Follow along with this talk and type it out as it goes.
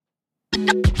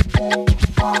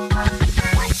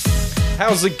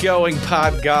How's it going,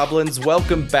 Podgoblins?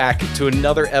 Welcome back to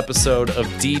another episode of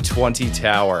D20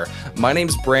 Tower. My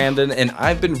name's Brandon, and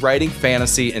I've been writing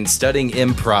fantasy and studying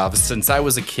improv since I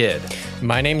was a kid.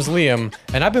 My name's Liam,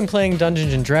 and I've been playing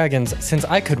Dungeons & Dragons since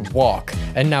I could walk.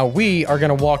 And now we are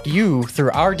going to walk you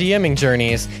through our DMing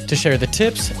journeys to share the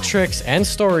tips, tricks, and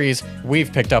stories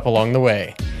we've picked up along the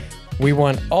way. We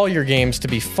want all your games to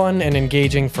be fun and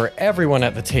engaging for everyone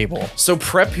at the table. So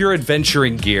prep your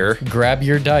adventuring gear, Grab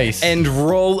your dice, and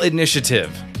roll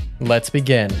initiative. let's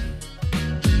begin.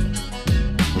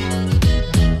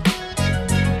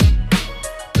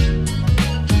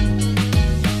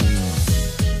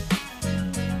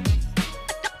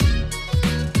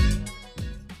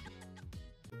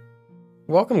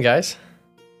 Welcome, guys.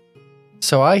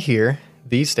 So I hear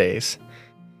these days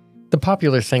the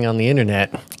popular thing on the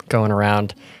internet going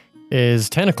around is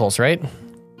tentacles, right?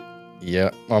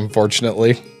 Yeah,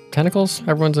 unfortunately. Tentacles?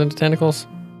 Everyone's into tentacles?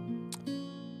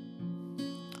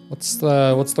 What's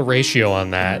the ratio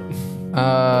on that?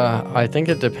 I think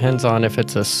it depends on if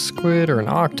it's a squid or an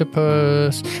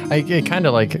octopus. It kind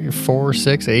of like 4,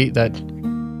 6, 8. That.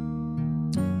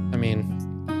 I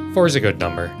mean, 4 is a good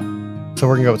number. So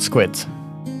we're gonna go with squids.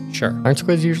 Sure. Aren't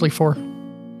squids usually 4?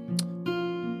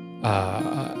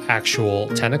 Actual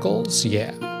tentacles,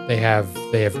 yeah. They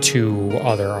have 2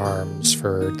 other arms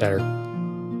that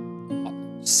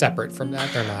are separate from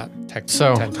that. They're not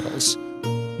tentacles.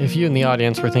 If you in the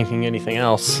audience were thinking anything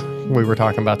else we were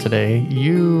talking about today,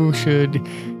 you should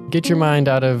get your mind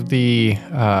out of the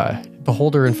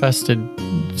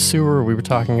beholder-infested sewer we were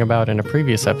talking about in a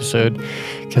previous episode,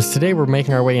 because today we're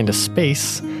making our way into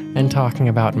space and talking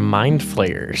about mind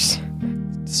flayers.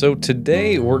 So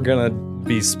today we're gonna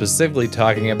be specifically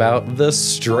talking about the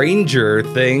stranger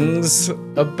things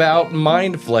about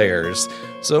mind flayers.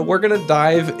 So we're gonna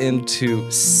dive into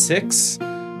 6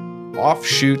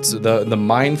 offshoots, the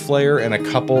mind flayer and a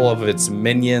couple of its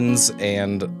minions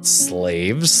and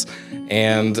slaves.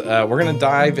 And we're gonna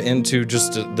dive into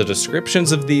just the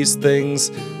descriptions of these things,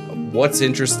 what's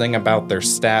interesting about their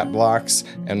stat blocks,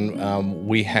 and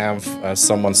we have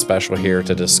someone special here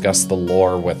to discuss the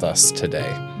lore with us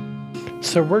today.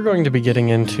 So we're going to be getting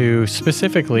into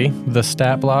specifically the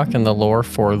stat block and the lore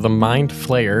for the mind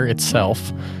flayer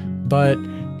itself, but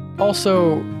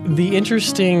also the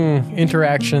interesting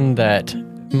interaction that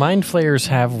mind flayers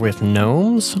have with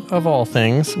gnomes, of all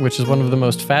things, which is one of the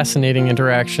most fascinating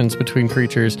interactions between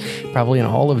creatures probably in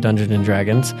all of Dungeons &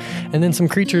 Dragons, and then some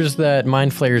creatures that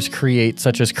mind flayers create,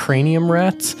 such as cranium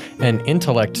rats and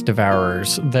intellect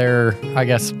devourers. They're, I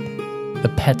guess,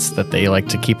 the pets that they like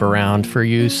to keep around for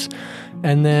use.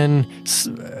 And then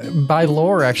by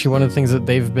lore, actually, one of the things that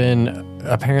they've been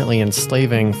apparently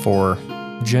enslaving for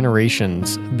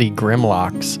generations, the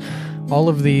Grimlocks. All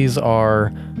of these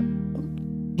are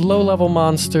low-level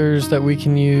monsters that we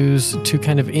can use to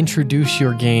kind of introduce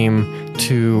your game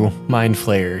to mind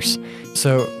flayers.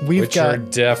 So Which are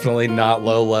definitely not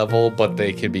low level, but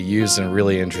they can be used in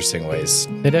really interesting ways.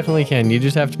 They definitely can. You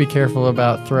just have to be careful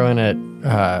about throwing a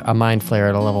mind flayer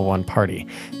at a level 1 party.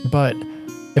 But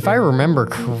if I remember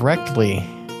correctly,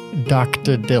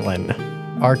 Dr. Dillon,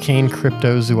 arcane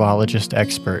cryptozoologist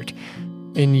expert,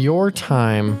 in your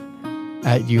time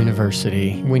at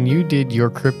university, when you did your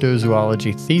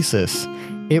cryptozoology thesis,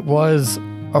 it was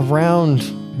around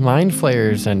mind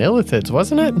flayers and illithids,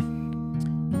 wasn't it?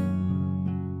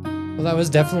 Well, that was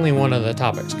definitely one of the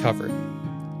topics covered.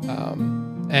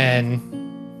 And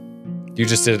You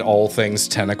just did all things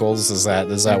tentacles. Is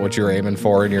that what you're aiming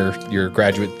for in your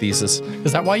graduate thesis?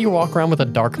 Is that why you walk around with a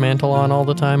dark mantle on all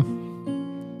the time?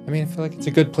 I mean, I feel like it's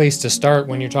a good place to start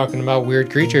when you're talking about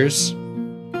weird creatures.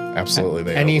 Absolutely,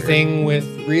 they Anything with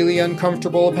really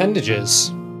uncomfortable appendages,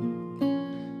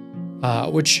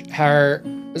 which are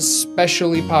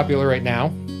especially popular right now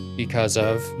because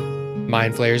of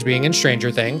mind flayers being in Stranger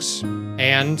Things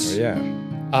and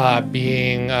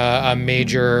being a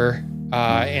major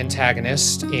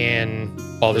antagonist in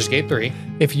Baldur's Gate 3.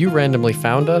 If you randomly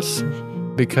found us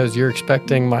because you're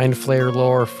expecting mind flayer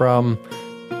lore from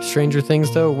Stranger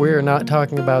Things, though, we're not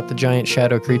talking about the giant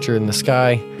shadow creature in the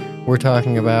sky. We're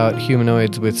talking about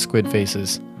humanoids with squid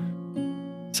faces.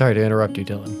 Sorry to interrupt you,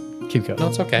 Dylan. Keep going. No,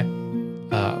 it's okay.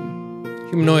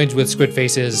 Humanoids with squid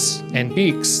faces and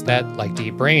beaks that like to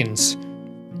eat brains.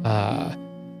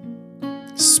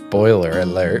 Spoiler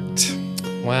alert.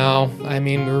 Well, I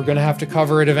mean, we're going to have to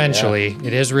cover it eventually. Yeah.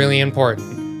 It is really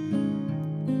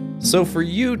important. So for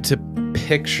you to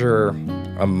picture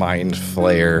a mind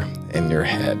flayer in your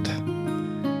head.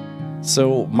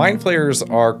 So mind flayers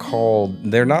are called,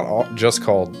 they're not all just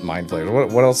called mind flayers.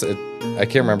 What else? I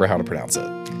can't remember how to pronounce it.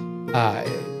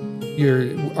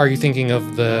 Are you thinking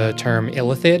of the term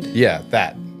illithid? Yeah,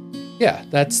 that. Yeah,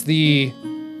 that's the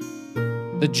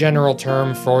general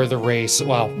term for the race.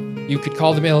 Well, you could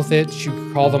call them illithids. You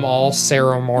could call them all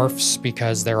seromorphs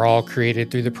because they're all created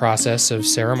through the process of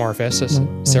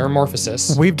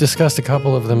seromorphosis. We've discussed a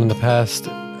couple of them in the past.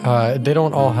 They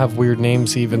don't all have weird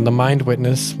names even. The Mind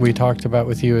Witness we talked about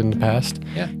with you in the past.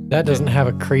 Yeah. That doesn't have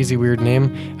a crazy weird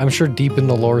name. I'm sure deep in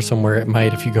the lore somewhere it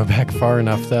might if you go back far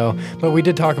enough though. But we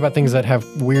did talk about things that have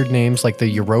weird names like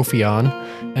the Europhion.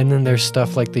 And then there's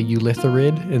stuff like the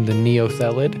Eulitharid and the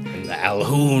Neothelid. And the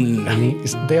Alhoon. And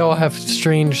they all have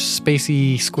strange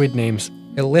spacey squid names.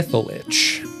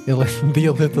 Illithalich. The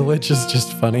Illithalich is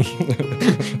just funny.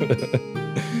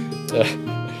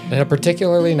 And a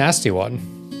particularly nasty one.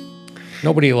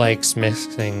 Nobody likes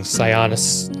mixing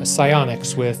psionics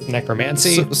with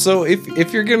necromancy. So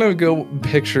if you're gonna go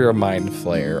picture a mind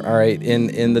flayer, all right,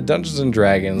 in the Dungeons and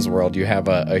Dragons world, you have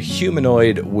a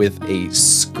humanoid with a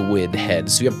squid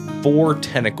head. So you have 4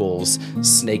 tentacles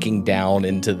snaking down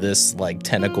into this like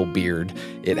tentacle beard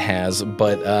it has,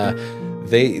 but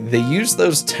they use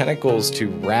those tentacles to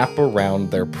wrap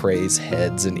around their prey's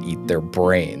heads and eat their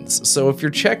brains. So if you're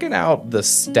checking out the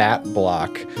stat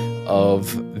block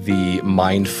of the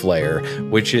Mind Flayer,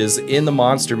 which is in the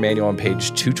monster manual on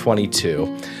page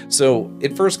 222. So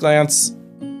at first glance,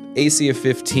 AC of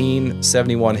 15,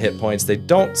 71 hit points. They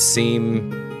don't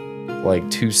seem like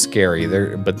too scary.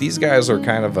 But these guys are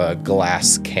kind of a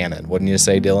glass cannon, wouldn't you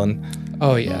say, Dylan?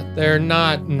 Oh yeah, they're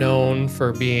not known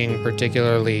for being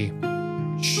particularly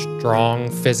strong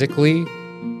physically.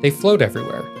 They float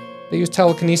everywhere. They use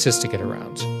telekinesis to get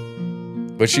around.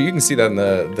 Which you can see that in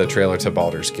the trailer to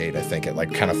Baldur's Gate. I think it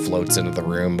like kind of floats into the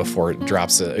room before it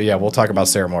drops it. Yeah, we'll talk about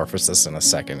seromorphosis in a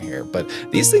second here. But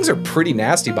these things are pretty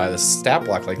nasty by the stat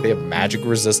block. Like they have magic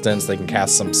resistance. They can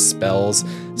cast some spells.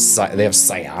 They have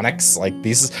psionics. Like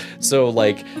these. So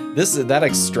like that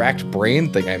extract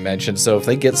brain thing I mentioned. So if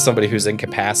they get somebody who's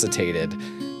incapacitated,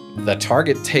 the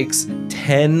target takes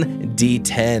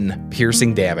 10d10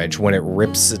 piercing damage when it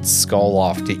rips its skull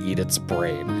off to eat its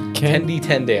brain.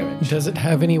 10d10 damage. Does it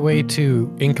have any way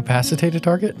to incapacitate a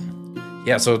target?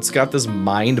 Yeah, so it's got this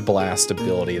mind blast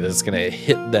ability that's going to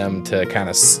hit them to kind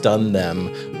of stun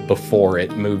them before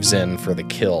it moves in for the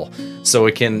kill. So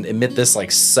it can emit this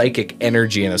like psychic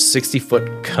energy in a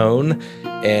 60-foot cone,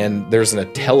 and there's an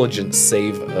intelligence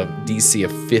save of DC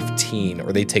of 15,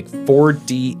 or they take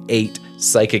 4d8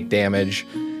 psychic damage,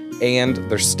 and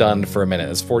they're stunned for a minute.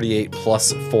 It's 48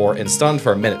 plus 4, and stunned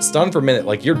for a minute. Stunned for a minute,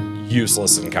 like you're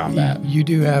useless in combat. You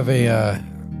do have a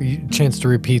chance to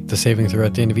repeat the saving throw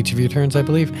at the end of each of your turns, I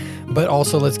believe. But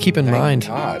also, let's keep in mind.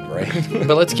 God, right?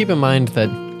 But let's keep in mind that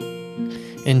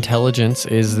intelligence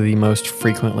is the most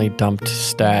frequently dumped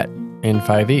stat in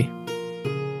 5e.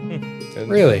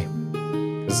 Really?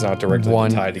 It's not directly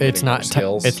tied to getting more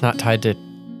skills. It's not tied to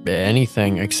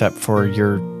anything except for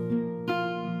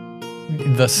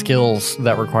the skills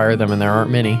that require them, and there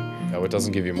aren't many. No, it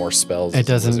doesn't give you more spells. It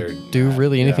doesn't do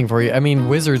really anything for you. I mean,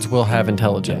 wizards will have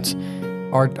intelligence.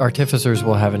 Artificers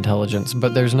will have intelligence,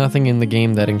 but there's nothing in the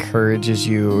game that encourages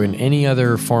you in any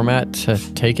other format to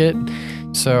take it.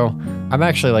 So I'm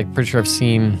actually like pretty sure I've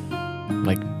seen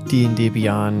like D&D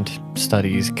Beyond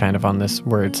studies kind of on this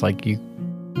where it's like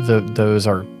those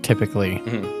are typically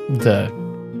the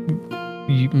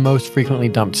most frequently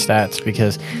dumped stats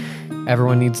because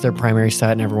everyone needs their primary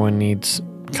stat and everyone needs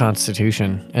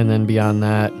Constitution, and then beyond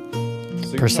that,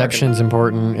 so perception's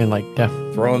important. And like, yeah,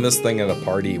 throwing this thing at a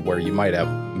party where you might have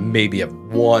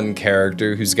one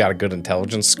character who's got a good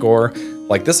intelligence score,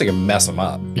 like this thing can mess them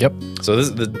up. Yep. So this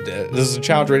is a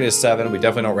challenge rating of 7. We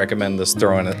definitely don't recommend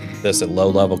throwing this at low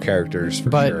level characters.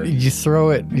 But you throw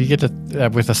it, you get to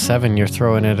with a 7, you're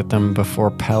throwing it at them before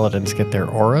paladins get their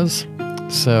auras,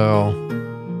 so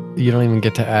you don't even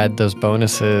get to add those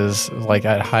bonuses. Like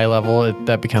at high level,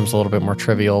 that becomes a little bit more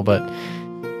trivial, but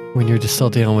when you're just still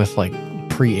dealing with like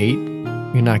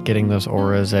pre-8, you're not getting those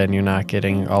auras and you're not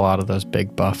getting a lot of those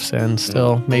big buffs in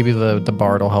still. Maybe the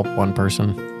bard will help one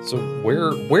person. So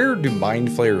where do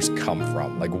mind flayers come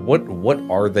from? Like what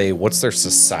are they? What's their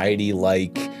society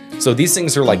like? So these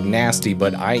things are like nasty,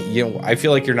 but I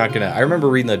feel like you're not gonna. I remember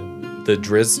reading the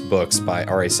Drizzt books by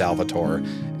R.A. Salvatore,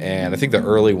 and I think the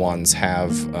early ones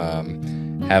have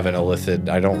an illithid.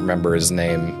 I don't remember his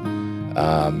name,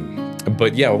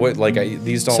 but yeah,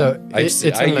 these don't. So I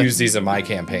use these in my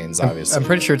campaigns, obviously. I'm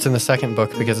pretty sure it's in the second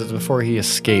book because it's before he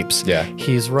escapes. Yeah,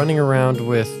 he's running around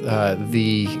with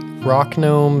the rock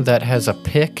gnome that has a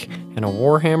pick and a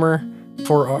warhammer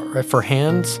for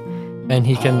hands, and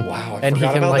he can wow, I and he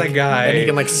forgot can about like that guy. and he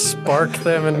can like spark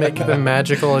them and make them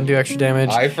magical and do extra damage.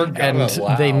 I forgot And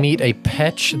about- they wow. meet a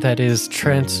Petch that is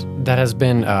that has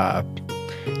been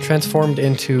transformed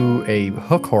into a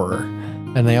hook horror,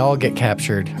 and they all get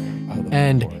captured.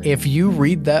 And if you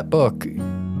read that book,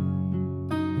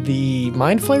 the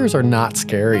Mind Flayers are not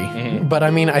scary. But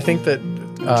I mean, I think that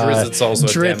Drizzt's also a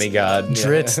demigod. Yeah.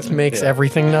 Drizzt makes Yeah.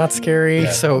 everything not scary.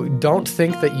 Yeah. So don't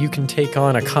think that you can take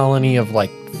on a colony of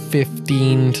like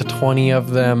 15 to 20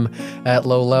 of them at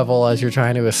low level as you're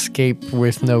trying to escape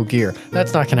with no gear.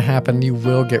 That's not going to happen. You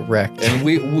will get wrecked. And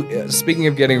we speaking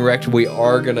of getting wrecked, we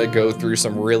are gonna go through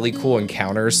some really cool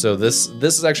encounters. So this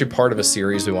is actually part of a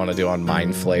series we want to do on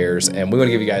Mind Flayers, and we want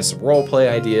to give you guys some roleplay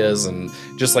ideas and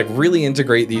just like really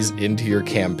integrate these into your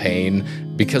campaign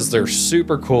because they're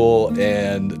super cool.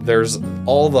 And there's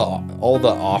all the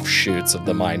offshoots of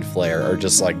the Mind Flayer are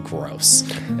just like gross,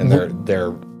 and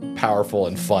they're powerful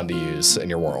and fun to use in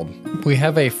your world. We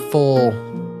have a full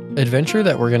adventure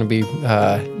that we're going to be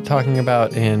talking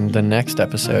about in the next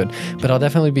episode, but I'll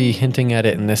definitely be hinting at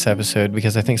it in this episode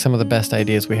because I think some of the best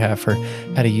ideas we have for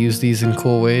how to use these in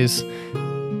cool ways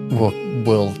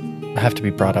will have to be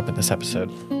brought up in this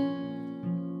episode.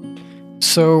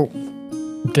 So,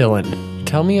 Dylan,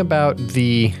 tell me about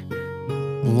the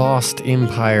lost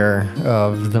empire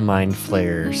of the Mind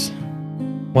Flayers.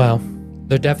 Well,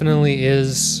 there definitely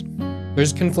is.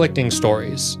 There's conflicting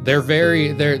stories.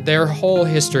 Their whole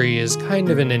history is kind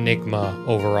of an enigma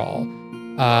overall.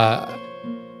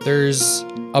 There's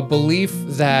a belief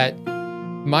that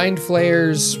Mind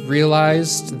Flayers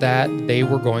realized that they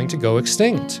were going to go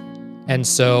extinct, and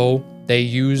so they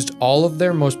used all of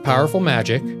their most powerful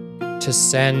magic to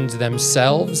send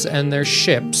themselves and their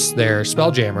ships, their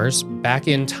spelljammers, back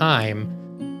in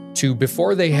time to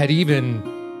before they had even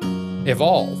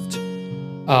evolved.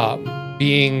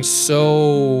 Being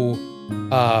so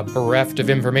bereft of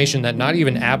information that not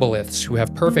even aboleths, who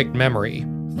have perfect memory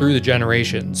through the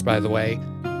generations, by the way,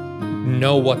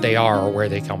 know what they are or where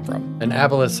they come from. And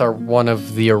aboleths are one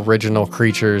of the original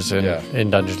creatures in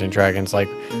Dungeons and Dragons. Like,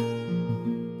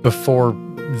 before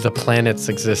the planets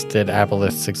existed,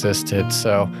 aboleths existed.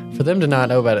 So for them to not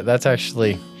know about it, that's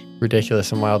actually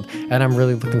ridiculous and wild. And I'm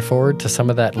really looking forward to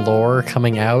some of that lore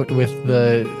coming out with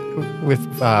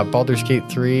Baldur's Gate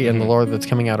 3 and the lore that's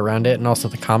coming out around it, and also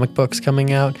the comic books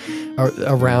coming out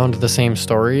around the same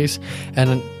stories.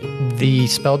 And the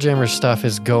Spelljammer stuff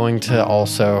is going to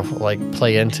also like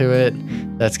play into it.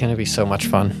 That's going to be so much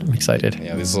fun. I'm excited.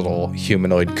 Yeah, these little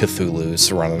humanoid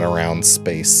Cthulhus running around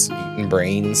space eating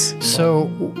brains. So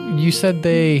you said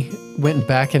they went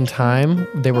back in time.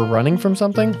 They were running from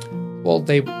something? Well,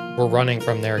 they were running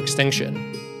from their extinction.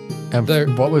 And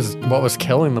what was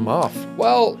killing them off?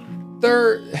 Well,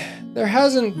 there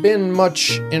hasn't been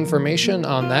much information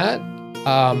on that,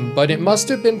 but it must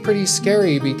have been pretty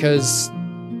scary because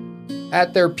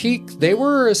at their peak, they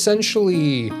were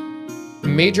essentially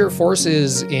major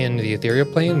forces in the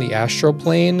ethereal plane, the astral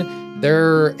plane.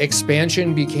 Their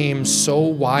expansion became so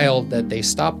wild that they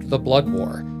stopped the Blood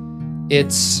War.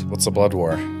 What's the Blood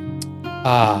War?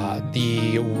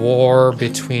 The war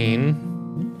between...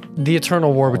 The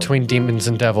eternal war between demons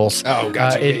and devils. Oh,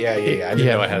 gotcha. Yeah. I didn't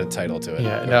know it had a title to it.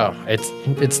 Yeah, no,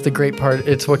 it's the great part.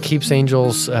 It's what keeps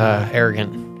angels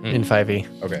arrogant in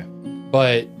 5e. Okay.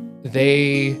 But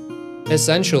they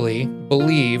essentially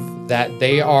believe that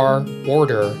they are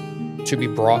order to be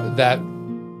brought, that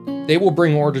they will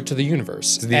bring order to the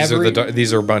universe. So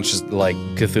these are a bunch of like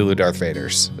Cthulhu Darth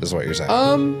Vaders, is what you're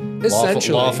saying.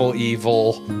 Essentially. Lawful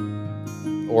evil,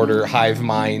 order, hive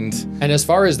mind. And as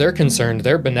far as they're concerned,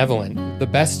 they're benevolent. The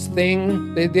best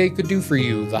thing they could do for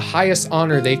you, the highest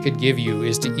honor they could give you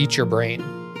is to eat your brain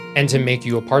and to make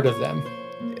you a part of them.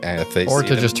 And if they Or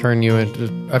to just turn you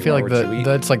into... I feel like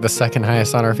that's like the second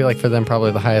highest honor. I feel like for them,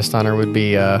 probably the highest honor would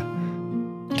be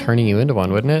turning you into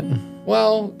one, wouldn't it?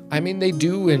 Well, I mean, they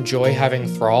do enjoy having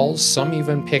thralls. Some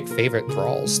even pick favorite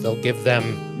thralls. They'll give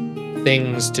them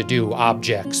things to do,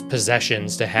 objects,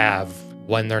 possessions to have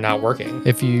when they're not working.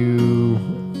 If you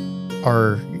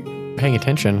are paying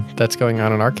attention, that's going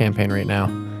on in our campaign right now.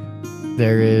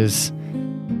 There is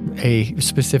a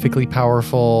specifically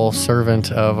powerful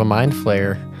servant of a Mind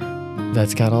Flayer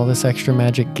that's got all this extra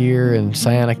magic gear and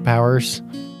psionic powers.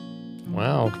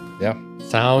 Wow. Yeah.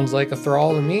 Sounds like a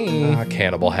thrall to me.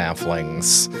 Cannibal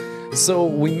halflings. So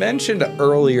we mentioned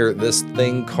earlier this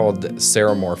thing called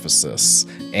Ceramorphosis,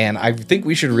 and I think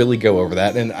we should really go over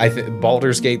that. And I think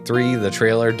Baldur's Gate 3, the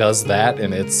trailer does that,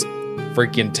 and it's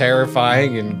freaking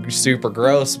terrifying and super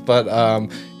gross. But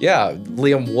yeah,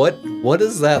 Liam, what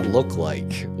does that look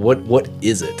like? What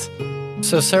is it?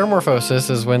 So ceremorphosis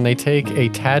is when they take a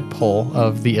tadpole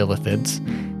of the illithids,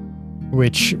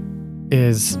 which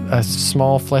is a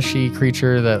small fleshy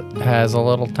creature that has a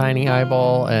little tiny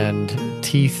eyeball and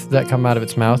teeth that come out of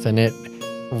its mouth, and it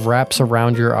wraps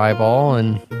around your eyeball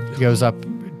and goes up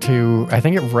to, I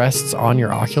think it rests on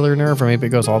your ocular nerve, or maybe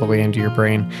it goes all the way into your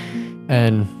brain.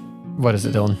 And what is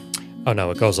it, Dylan? Oh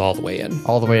no, it goes all the way in.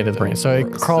 All the way into the brain. So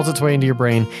it crawls its way into your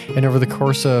brain, and over the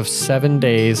course of 7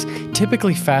 days,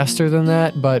 typically faster than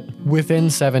that, but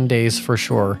within 7 days for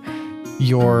sure,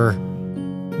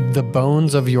 the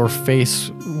bones of your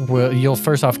face you'll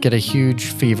first off get a huge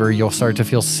fever. You'll start to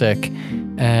feel sick,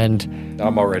 and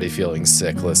I'm already feeling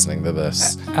sick listening to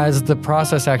this. As the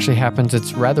process actually happens,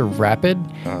 it's rather rapid.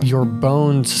 Your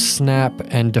bones snap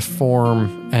and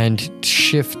deform and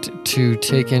shift to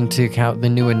take into account the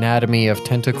new anatomy of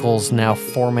tentacles now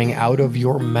forming out of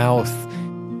your mouth.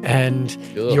 And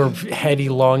your head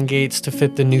elongates to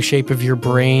fit the new shape of your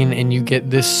brain, and you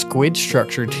get this squid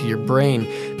structure to your brain.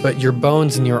 But your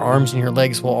bones and your arms and your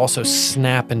legs will also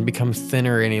snap and become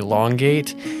thinner and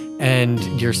elongate, and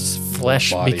your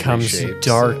flesh becomes reshapes,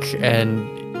 dark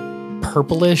and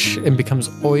purplish and becomes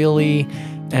oily,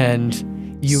 and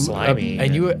you slimy.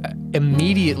 And you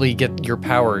immediately get your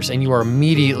powers, and you are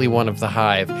immediately one of the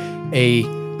hive. A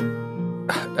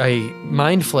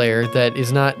mind flayer that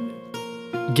is not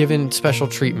given special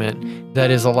treatment, that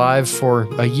is alive for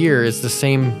a year, is the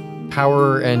same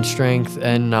power and strength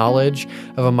and knowledge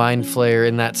of a mind flayer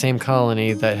in that same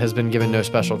colony that has been given no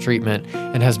special treatment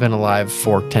and has been alive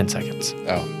for 10 seconds.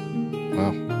 Oh,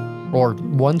 wow. Or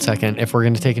 1 second if we're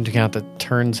going to take into account that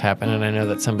turns happen, and I know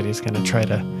that somebody's going to try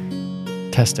to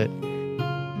test it.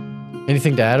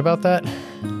 Anything to add about that,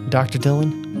 Dr.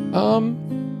 Dillon?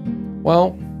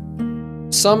 Well,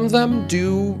 some of them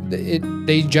do.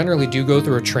 They generally do go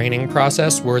through a training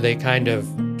process where they kind of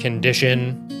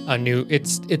condition a new.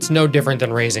 It's no different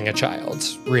than raising a child,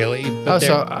 really. But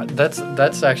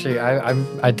that's actually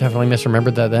I definitely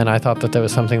misremembered that. Then I thought that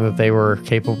was something that they were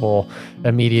capable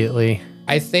immediately.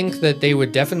 I think that they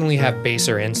would definitely have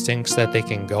baser instincts that they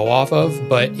can go off of.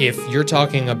 But if you're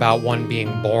talking about one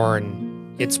being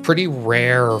born, it's pretty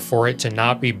rare for it to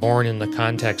not be born in the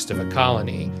context of a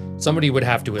colony. Somebody would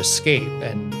have to escape,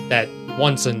 and that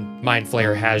once a mind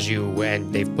flayer has you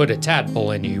and they've put a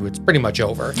tadpole in you, it's pretty much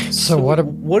over. So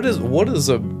what does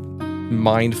a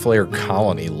mind flayer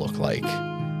colony look like?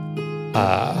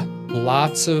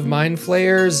 Lots of mind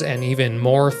flayers and even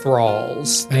more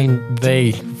thralls. And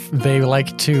they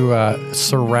like to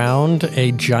surround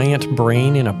a giant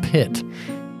brain in a pit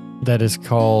that is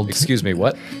called... Excuse me,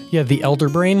 what? Yeah, the elder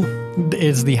brain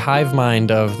is the hive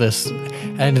mind of this,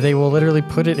 and they will literally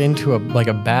put it into a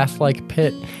bath-like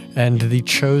pit, and the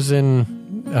chosen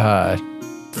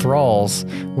thralls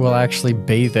will actually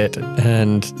bathe it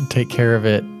and take care of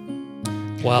it.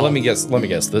 Well, let me guess.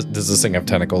 Does this thing have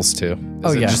tentacles too?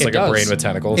 Is it just like a brain with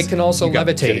tentacles? It can also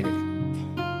levitate.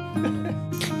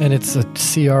 And it's a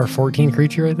CR-14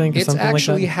 creature, I think. It's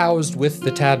actually housed with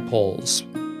the tadpoles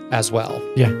as well.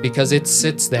 Yeah. Because it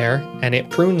sits there and it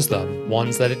prunes them.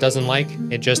 Ones that it doesn't like,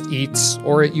 it just eats,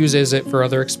 or it uses it for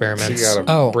other experiments. So you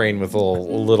got a brain with a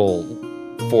little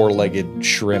four-legged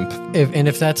shrimp.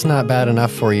 If that's not bad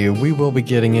enough for you, we will be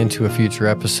getting into a future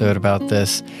episode about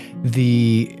this.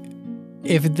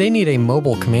 If they need a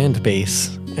mobile command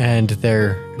base and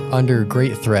they're under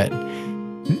great threat,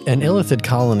 an illithid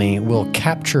colony will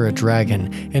capture a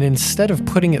dragon, and instead of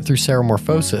putting it through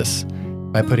ceremorphosis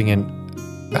by putting in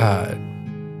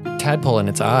tadpole in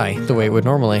its eye the way it would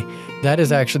normally,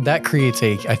 that creates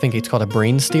I think it's called a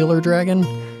brain stealer dragon.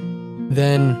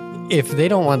 Then if they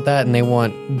don't want that and they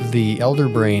want the elder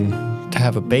brain to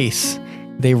have a base,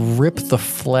 they rip the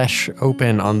flesh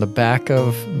open on the back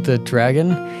of the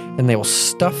dragon, and they will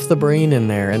stuff the brain in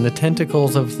there, and the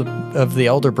tentacles of the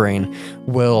elder brain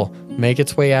will make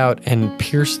its way out and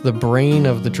pierce the brain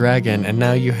of the dragon, and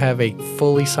now you have a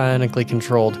fully psionically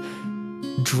controlled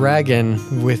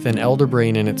dragon with an elder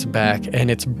brain in its back, and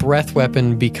its breath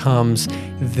weapon becomes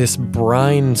this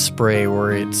brine spray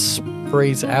where it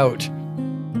sprays out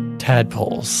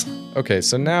tadpoles. Okay,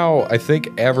 so now I think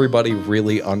everybody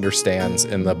really understands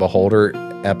in the Beholder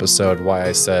episode why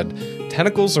I said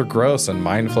tentacles are gross and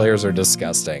mind flayers are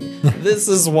disgusting. This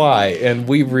is why, and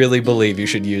we really believe you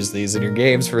should use these in your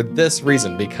games for this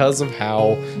reason, because of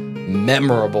how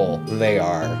memorable they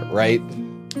are, right?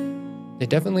 They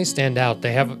definitely stand out.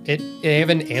 They have an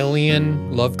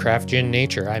alien Lovecraftian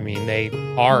nature. I mean, they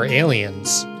are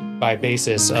aliens by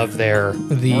basis of their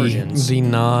origins. The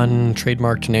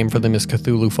non-trademarked name for them is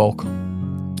Cthulhu folk.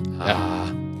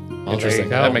 Interesting.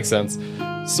 That makes sense.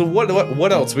 So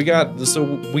what else we got? So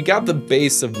we got the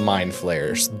base of mind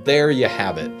flayers. There you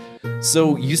have it.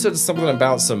 So you said something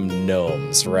about some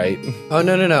gnomes, right? Oh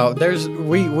no.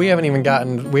 We haven't even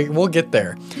gotten. We'll get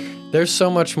there. There's so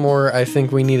much more. I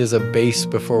think we need as a base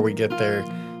before we get there.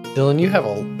 Dylan, you have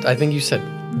I think you said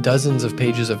dozens of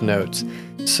pages of notes.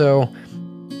 So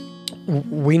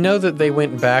we know that they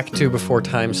went back to before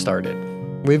time started.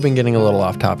 We've been getting a little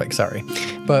off topic, sorry.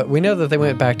 But we know that they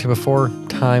went back to before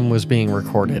time was being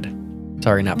recorded.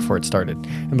 Sorry, not before it started.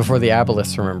 And before the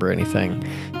aboleths remember anything.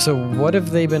 So what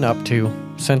have they been up to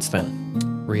since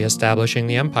then? Reestablishing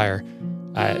the empire.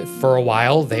 For a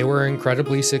while, they were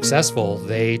incredibly successful.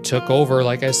 They took over,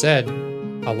 like I said,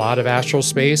 a lot of astral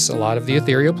space, a lot of the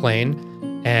ethereal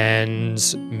plane, and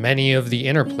many of the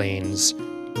inner planes.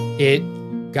 It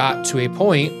got to a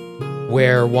point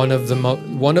where one of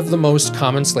the most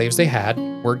common slaves they had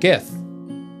were Gith.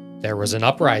 There was an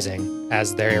uprising,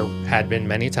 as there had been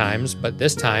many times, but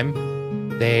this time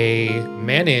they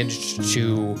managed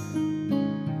to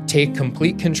take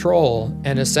complete control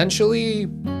and essentially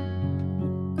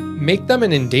make them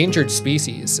an endangered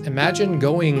species. Imagine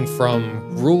going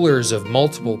from rulers of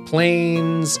multiple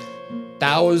planes,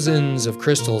 thousands of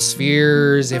crystal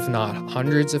spheres, if not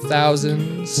hundreds of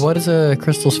thousands. What is a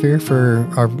crystal sphere for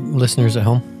our listeners at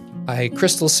home? A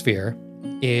crystal sphere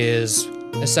is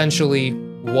essentially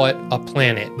what a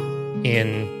planet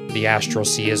in the astral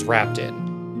sea is wrapped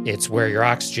in. It's where your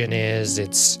oxygen is.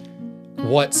 It's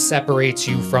what separates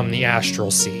you from the astral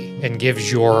sea and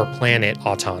gives your planet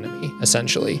autonomy,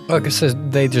 essentially. Okay, so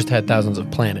they just had thousands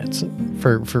of planets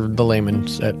for the laymen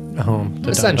at home, the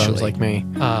essentially, dum-dums like me.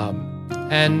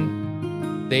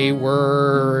 And they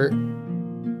were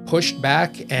pushed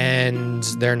back, and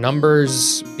their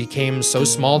numbers became so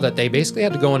small that they basically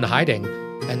had to go into hiding.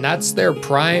 And that's their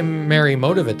primary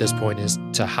motive at this point, is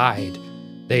to hide.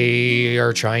 They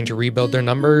are trying to rebuild their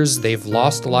numbers. They've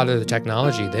lost a lot of the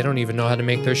technology. They don't even know how to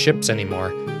make their ships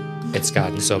anymore. It's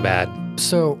gotten so bad.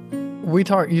 So you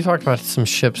talked about some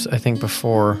ships, I think,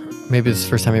 before. Maybe this is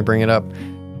the first time you bring it up.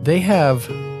 They have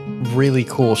really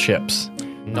cool ships.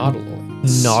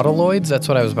 Nautiloids. Nautiloids? That's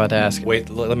what I was about to ask. Wait,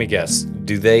 let me guess.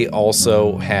 Do they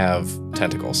also have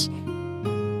tentacles?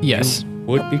 Yes.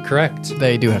 Would be correct.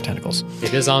 They do have tentacles.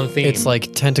 It is on theme. It's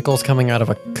like tentacles coming out of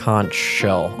a conch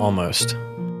shell, almost.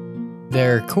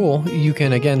 They're cool. You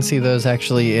can, again, see those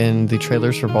actually in the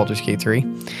trailers for Baldur's Gate 3.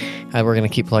 We're going to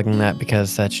keep plugging that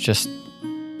because that's just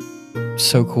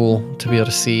so cool to be able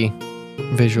to see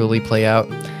visually play out.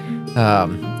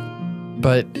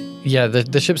 But, yeah,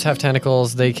 the ships have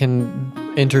tentacles. They can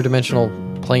interdimensional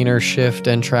planar shift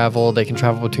and travel. They can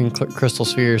travel between crystal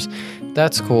spheres.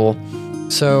 That's cool.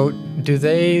 So, do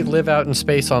they live out in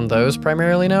space on those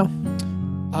primarily now?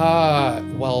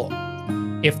 Well,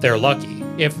 if they're lucky.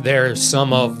 If there's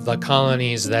some of the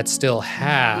colonies that still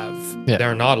have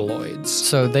their nautiloids.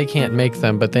 So they can't make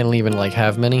them, but they don't even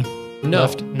have many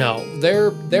left? No.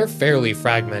 They're fairly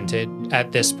fragmented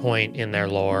at this point in their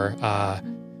lore,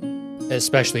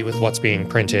 especially with what's being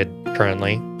printed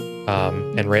currently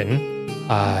and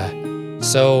written.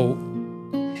 So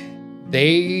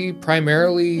they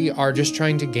primarily are just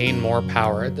trying to gain more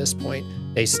power at this point.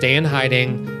 They stay in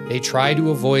hiding. They try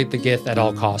to avoid the Gith at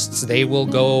all costs. They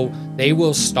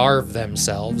will starve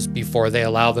themselves before they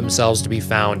allow themselves to be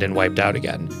found and wiped out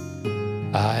again.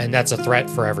 And that's a threat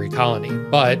for every colony.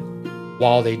 But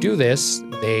while they do this,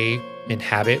 they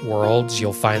inhabit worlds.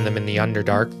 You'll find them in the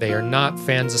Underdark. They are not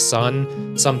fans of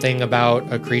sun. Something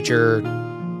about a creature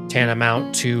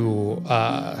tantamount to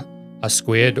a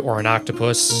squid or an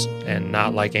octopus and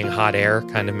not liking hot air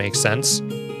kind of makes sense.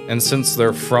 And since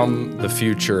they're from the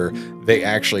future, they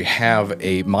actually have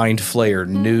a Mind Flayer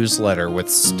newsletter with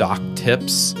stock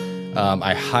tips.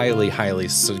 I highly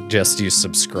suggest you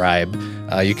subscribe.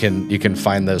 You can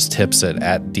find those tips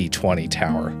at D20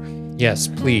 Tower. Yes,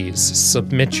 please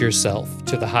submit yourself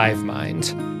to the hive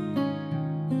mind,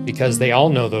 because they all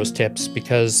know those tips,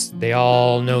 because they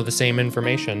all know the same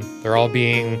information. They're all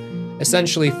being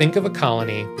essentially, think of a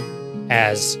colony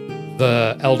as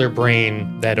the elder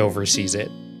brain that oversees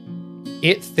it.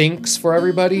 It thinks for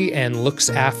everybody and looks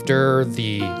after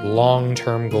the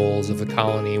long-term goals of the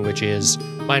colony, which is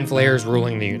Mind Flayers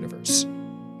ruling the universe.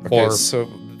 Okay,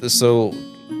 so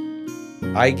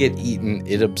I get eaten,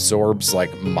 it absorbs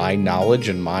my knowledge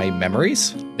and my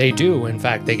memories? They do. In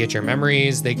fact, they get your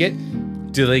memories.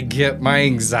 Do they get my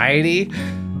anxiety?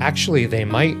 Actually, they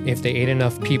might if they ate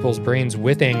enough people's brains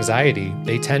with anxiety.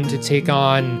 They tend to take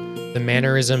on the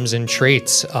mannerisms and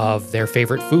traits of their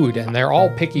favorite food, and they're all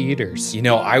picky eaters. You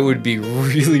know, I would be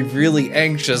really, really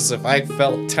anxious if I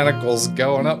felt tentacles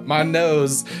going up my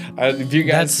nose. If you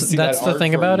guys see that's that the art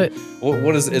thing about it.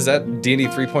 What is that D&D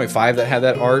 3.5 that had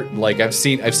that art? Like I've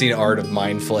seen art of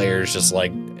mind flayers, just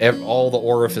like all the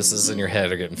orifices in your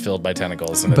head are getting filled by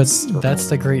tentacles. And But that's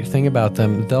the great thing about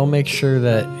them. They'll make sure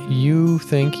that you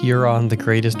think you're on the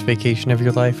greatest vacation of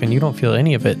your life and you don't feel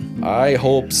any of it. I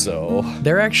hope so.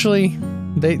 They're actually,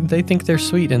 they think they're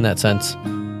sweet in that sense.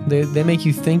 They make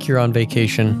you think you're on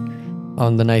vacation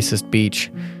on the nicest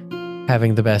beach,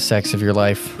 having the best sex of your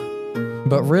life.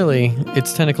 But really,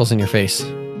 it's tentacles in your face.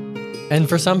 And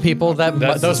for some people,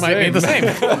 those might be the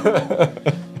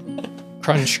same.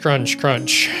 Crunch, crunch,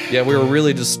 crunch. Yeah, we were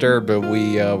really disturbed, but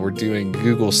we were doing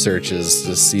Google searches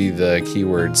to see the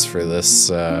keywords for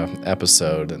this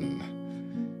episode, and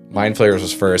Mind Flayers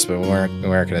was first, but we weren't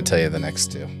going to tell you the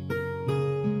next two.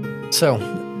 So,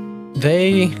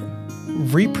 they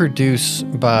reproduce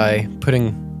by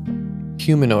putting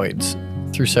humanoids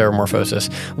through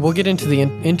seromorphosis. We'll get into the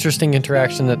interesting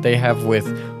interaction that they have with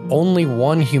only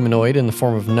one humanoid in the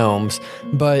form of gnomes,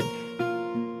 but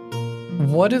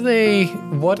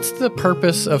what's the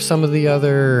purpose of some of the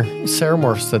other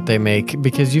seromorphs that they make?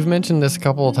 Because you've mentioned this a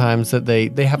couple of times that they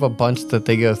have a bunch that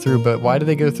they go through, but why do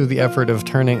they go through the effort of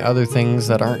turning other things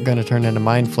that aren't going to turn into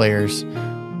mind flayers?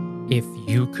 If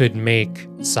you could make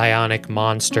psionic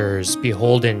monsters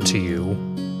beholden to you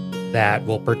that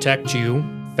will protect you,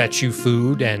 fetch you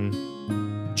food, and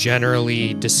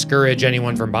generally discourage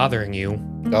anyone from bothering you.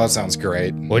 Oh, that sounds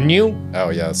great. Wouldn't you? Oh,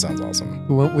 yeah, that sounds awesome.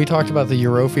 When we talked about the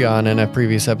Europhion in a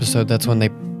previous episode. That's when they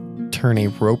turn a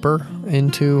roper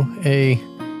into a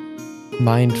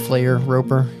mind flayer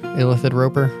roper, illithid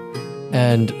roper.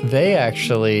 And they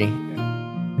actually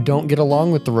don't get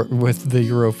along with the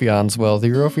Europhions well. The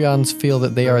Europhions feel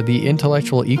that they are the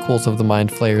intellectual equals of the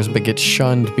mind flayers, but get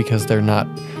shunned because they're not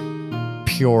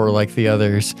pure like the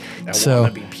others.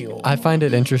 So I find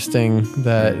it interesting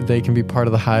that they can be part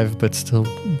of the hive, but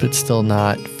still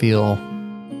not feel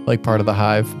like part of the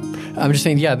hive. I'm just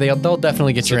saying, yeah, they'll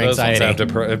definitely get your anxiety.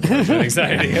 Those ones have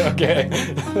anxiety. Okay.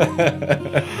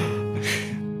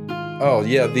 Oh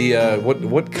yeah, the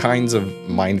what kinds of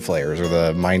mind flayers or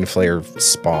the mind flayer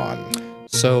spawn?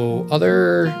 So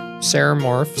other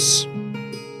seromorphs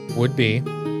would be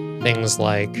things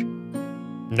like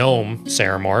gnome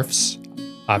seromorphs,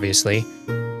 obviously.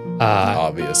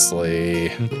 Obviously.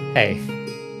 Hey,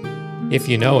 if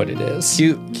you know what it is.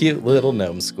 Cute little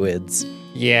gnome squids.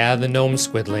 Yeah, the gnome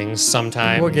squidlings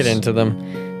sometimes. We'll get into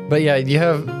them. But yeah, you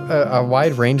have a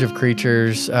wide range of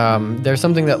creatures. There's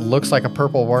something that looks like a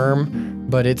purple worm,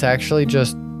 but it's actually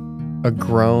just a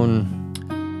grown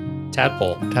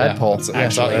tadpole. Tadpole. Yeah,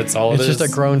 that's all it is. It's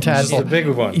just a grown tadpole. It's just a big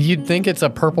one. You'd think it's a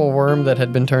purple worm that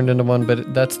had been turned into one,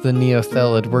 but that's the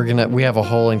neothelid. We have a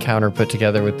whole encounter put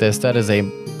together with this. That is a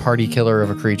party killer of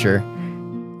a creature.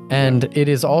 And it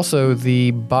is also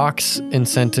the box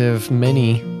incentive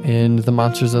mini in the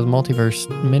Monsters of the Multiverse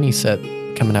mini set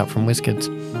coming out from WizKids.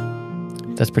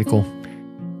 That's pretty cool.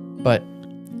 But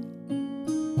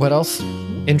what else?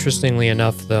 Interestingly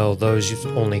enough, though, those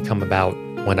only come about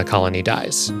when a colony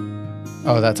dies.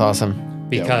 Oh, that's awesome.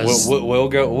 Because we'll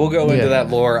go into that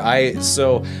lore. I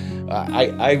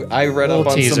read up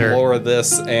on some lore of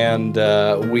this, and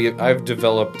I've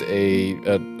developed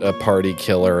a party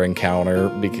killer encounter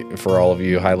for all of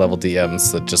you high level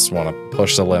DMs that just want to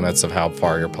push the limits of how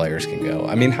far your players can go.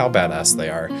 I mean, how badass they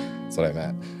are. That's what I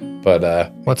meant.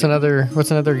 But what's another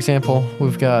example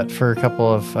we've got for a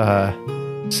couple of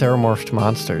seromorphed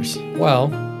monsters? Well,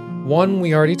 one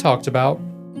we already talked about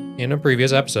in a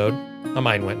previous episode, a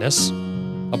mind witness,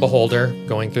 a beholder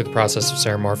going through the process of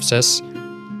seromorphosis.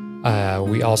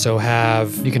 We also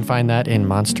have... You can find that in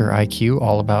Monster IQ,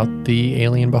 all about the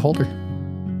alien beholder.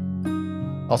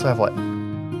 Also have what?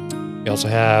 We also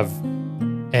have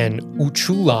an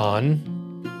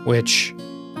Uchulon, which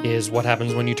is what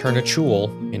happens when you turn a chul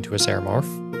into a seromorph.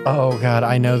 Oh god,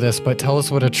 I know this, but tell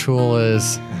us what a chul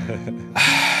is.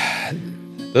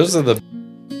 Those are the...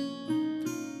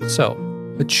 So,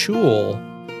 a chul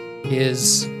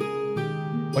is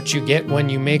what you get when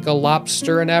you make a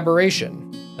lobster an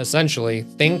aberration. Essentially,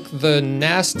 think the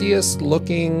nastiest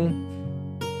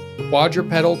looking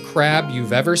quadrupedal crab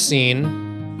you've ever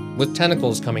seen with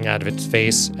tentacles coming out of its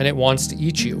face, and it wants to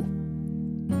eat you.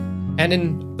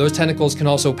 And those tentacles can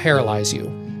also paralyze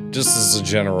you. Just as a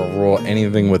general rule,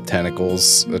 anything with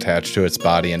tentacles attached to its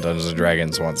body in Dungeons &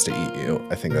 Dragons wants to eat you.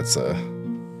 I think that's a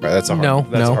hard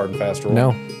and fast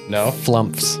rule. No.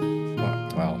 Flumps.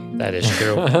 Well, that is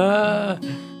true.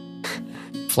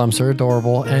 Flumps are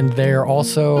adorable, and they're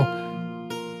also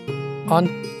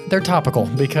they're topical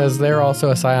because they're also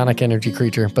a psionic energy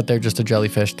creature, but they're just a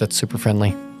jellyfish that's super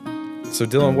friendly. So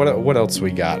Dylan, what else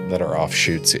we got that are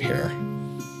offshoots here?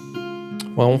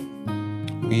 Well,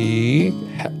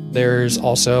 there's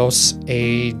also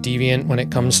a deviant when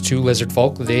it comes to lizard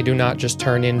folk. They do not just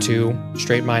turn into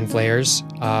straight mind flayers.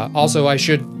 Also, I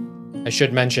should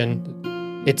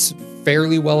mention it's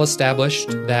fairly well established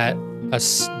that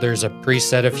there's a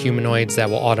preset of humanoids that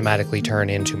will automatically turn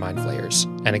into mind flayers,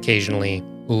 and occasionally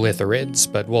lithurids,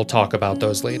 but we'll talk about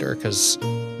those later because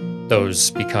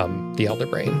those become the Elder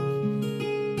Brain.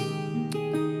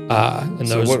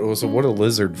 So what do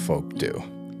lizard folk do?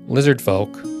 Lizard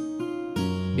folk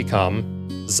become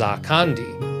Zakandi,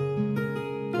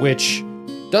 which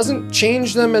doesn't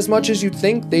change them as much as you'd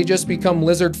think. They just become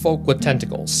lizard folk with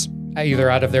tentacles, either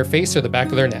out of their face or the back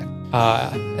of their neck.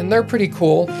 And they're pretty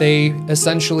cool. They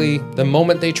essentially, the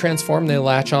moment they transform, they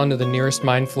latch onto the nearest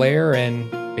mind flayer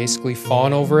and basically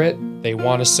fawn over it. They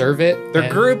want to serve it. They're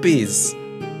groupies.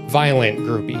 Violent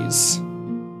groupies.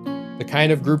 The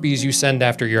kind of groupies you send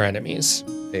after your enemies.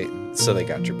 So they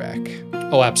got your back.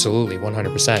 Oh, absolutely.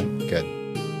 100%. Good.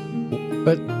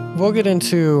 But we'll get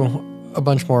into a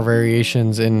bunch more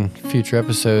variations in future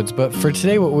episodes. But for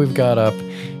today, what we've got up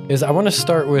is I want to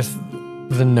start with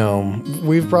the gnome.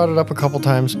 We've brought it up a couple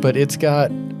times, but it's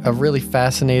got a really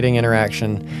fascinating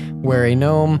interaction where a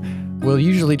gnome will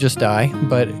usually just die,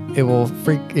 but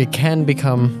it can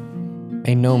become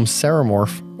a gnome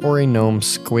ceremorph or a gnome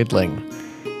squidling.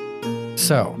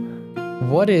 So,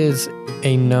 what is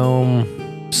a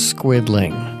gnome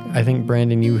squidling? I think,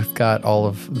 Brandon, you've got all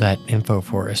of that info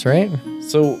for us, right?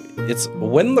 So it's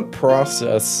when the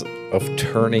process of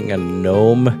turning a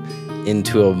gnome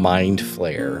into a mind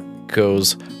flayer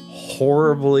goes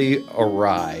horribly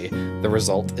awry. The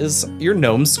result is your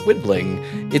gnome squidling.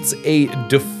 It's a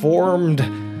deformed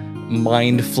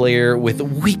mind flayer with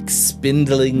weak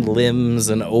spindling limbs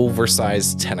and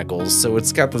oversized tentacles. So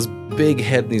it's got this big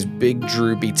head and these big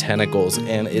droopy tentacles,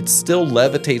 and it still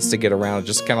levitates to get around. It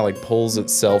just kind of like pulls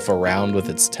itself around with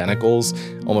its tentacles,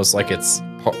 almost like it's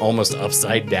almost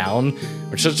upside down,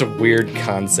 which is such a weird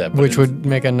concept. Which would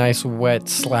make a nice wet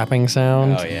slapping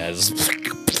sound. Oh yeah,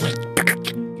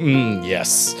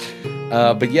 yes.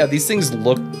 But yeah, these things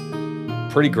look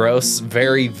pretty gross,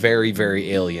 very, very,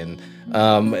 very alien.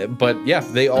 But yeah,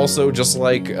 they also, just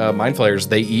like mind flayers,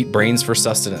 they eat brains for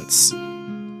sustenance.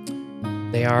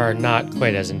 They are not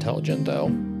quite as intelligent,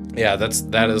 though. Yeah,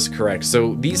 that is correct.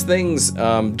 So these things,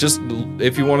 just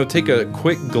if you want to take a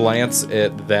quick glance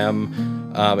at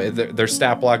them, their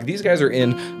stat block, these guys are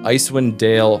in Icewind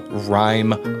Dale,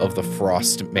 Rime of the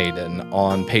Frost Maiden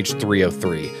on page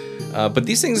 303. But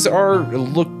these things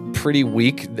look pretty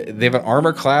weak. They have an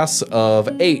armor class of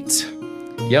 8.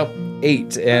 Yep,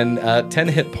 8 and 10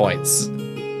 hit points.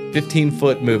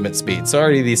 15-foot movement speed. So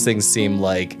already these things seem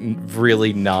like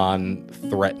really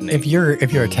non-threatening. If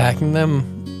you're attacking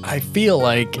them, I feel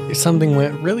like something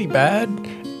went really bad.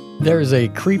 There's a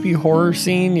creepy horror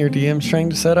scene your DM's trying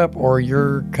to set up, or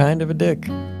you're kind of a dick.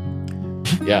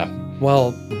 Yeah.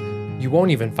 Well, you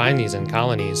won't even find these in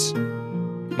colonies.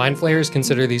 Mind flayers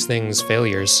consider these things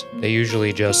failures. They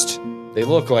usually just... They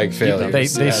look like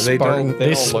failures.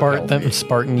 They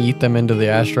Spartan eat them into the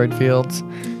asteroid fields.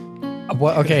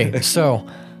 Well, okay, so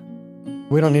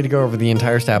we don't need to go over the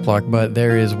entire stat block, but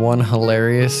there is one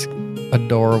hilarious,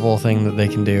 adorable thing that they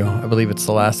can do. I believe it's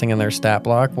the last thing in their stat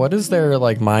block. What is their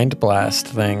mind blast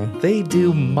thing? They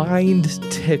do mind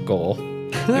tickle.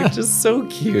 They're just so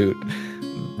cute.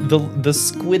 The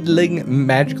squidling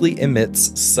magically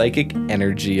emits psychic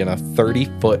energy in a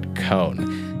 30-foot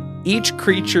cone. Each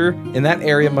creature in that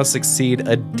area must succeed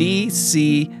a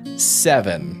DC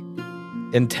 7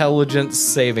 intelligence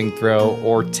saving throw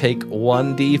or take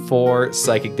 1d4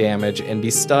 psychic damage and be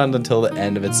stunned until the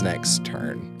end of its next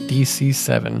turn. DC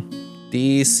 7.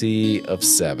 DC of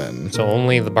 7. So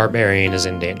only the barbarian is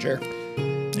in danger.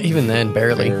 Even then,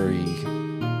 barely.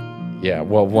 Yeah,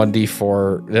 well,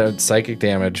 1d4 psychic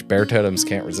damage. Bear totems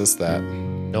can't resist that.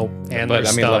 Nope. And but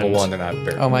I mean, stunned. level 1, they're not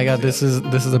bear. Oh my god, this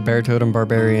is a bear totem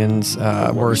barbarian's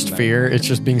worst fear. It's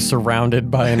just being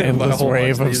surrounded by an endless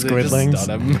wave of squidlings.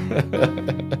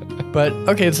 But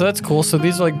okay, so that's cool. So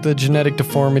these are like the genetic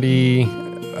deformity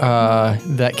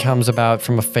that comes about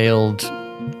from a failed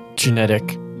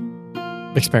genetic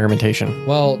experimentation.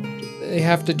 Well, they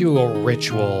have to do a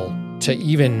ritual to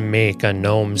even make a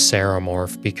gnome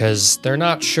ceremorph because they're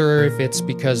not sure if it's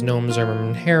because gnomes are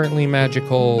inherently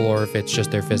magical or if it's just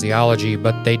their physiology,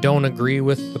 but they don't agree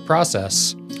with the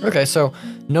process. Okay, so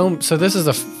this is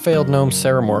a failed gnome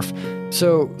ceremorph.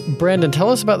 So, Brandon, tell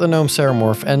us about the gnome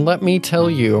Ceramorph, and let me tell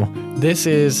you, this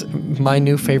is my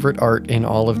new favorite art in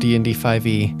all of D&D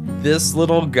 5e. This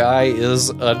little guy is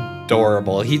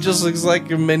adorable. He just looks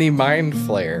like a mini Mind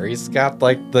Flayer. He's got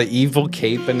like the evil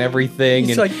cape and everything.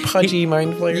 He's and like pudgy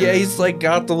Mind Flayer. Yeah, he's like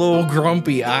got the little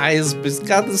grumpy eyes, but he's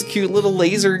got this cute little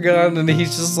laser gun, and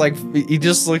he's just like, he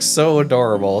just looks so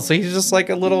adorable. So he's just like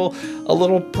a little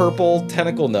purple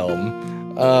tentacle gnome.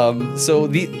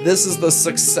 This is the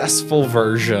successful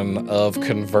version of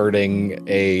converting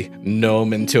a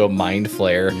gnome into a Mind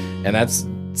Flayer, and that's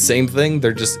same thing.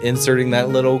 They're just inserting that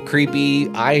little creepy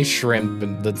eye shrimp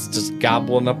and that's just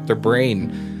gobbling up their brain.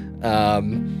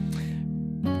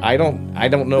 I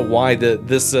don't know why the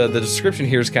description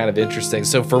here is kind of interesting.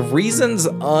 So for reasons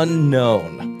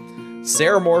unknown,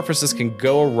 Ceramorphosis can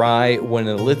go awry when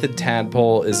a lithid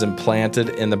tadpole is implanted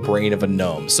in the brain of a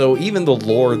gnome. So even the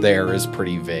lore there is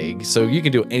pretty vague. So you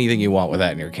can do anything you want with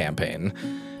that in your campaign.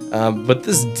 But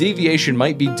this deviation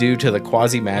might be due to the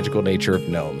quasi-magical nature of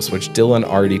gnomes, which Dylan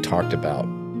already talked about.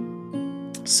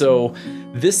 So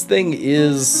this thing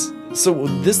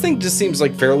just seems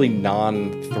like fairly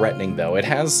non-threatening, though. It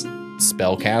has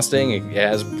spell casting, it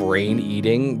has brain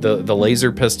eating, the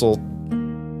laser pistol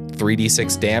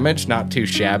 3d6 damage, not too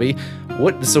shabby.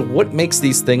 What makes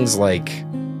these things like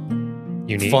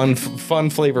unique, fun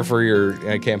flavor for your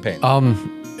campaign?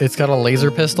 It's got a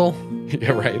laser pistol.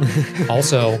 Yeah, right.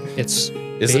 Also, is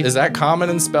that common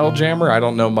in Spelljammer? I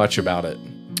don't know much about it.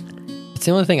 It's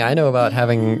the only thing I know about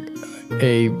having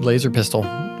a laser pistol.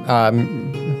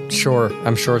 I'm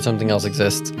sure something else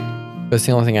exists, but it's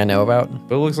the only thing I know about.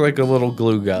 But it looks like a little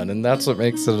glue gun, and that's what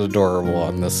makes it adorable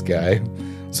on this guy.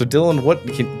 So Dylan,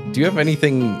 do you have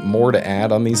anything more to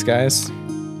add on these guys?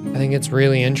 I think it's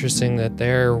really interesting that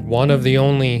they're one of the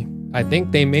only, I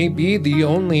think they may be the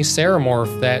only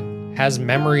Ceramorph that has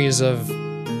memories of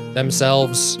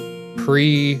themselves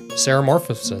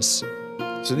pre-Ceramorphosis.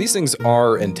 So these things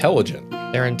are intelligent.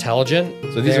 They're intelligent.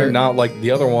 So these are not like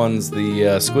the other ones.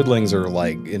 The squidlings are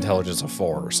like intelligence of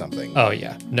 4 or something. Oh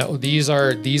yeah, no, these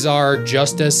are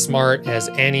just as smart as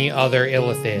any other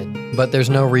illithid. But there's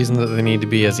no reason that they need to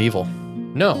be as evil.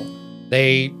 No,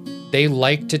 they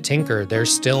like to tinker. They're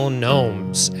still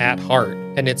gnomes at heart,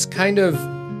 and it's kind of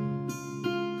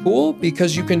cool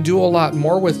because you can do a lot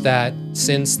more with that,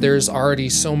 since there's already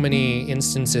so many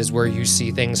instances where you see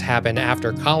things happen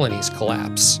after colonies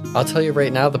collapse. I'll tell you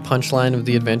right now the punchline of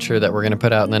the adventure that we're going to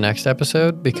put out in the next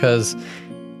episode, because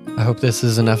I hope this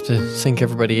is enough to sink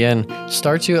everybody in.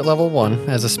 Starts you at level 1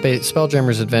 as a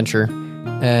Spelljammer's adventure,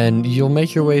 and you'll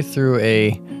make your way through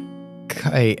a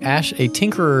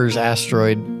tinkerer's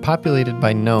asteroid populated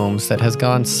by gnomes that has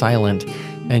gone silent,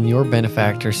 and your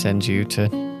benefactor sends you to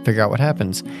figure out what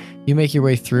happens. You make your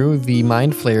way through. The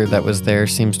Mind Flayer that was there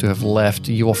seems to have left.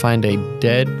 You will find a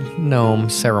dead gnome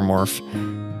Ceramorph,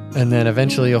 and then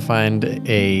eventually you'll find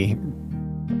a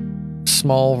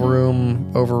small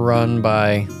room overrun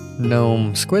by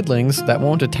gnome squidlings that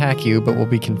won't attack you but will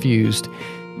be confused.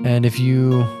 And if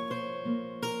you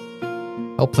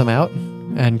help them out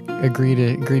and agree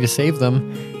to save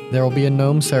them, there will be a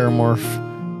gnome Ceramorph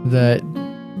that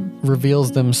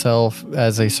reveals themselves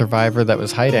as a survivor that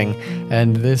was hiding,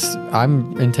 and this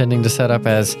I'm intending to set up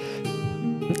as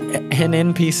an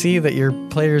NPC that your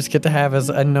players get to have as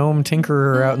a gnome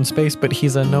tinkerer out in space, but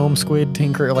he's a gnome squid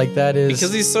tinkerer. Like, that is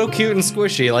because he's so cute and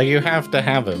squishy. Like, you have to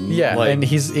have him. Yeah, like, and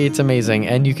it's amazing.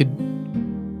 And you could,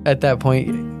 at that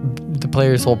point, the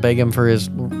players will beg him for his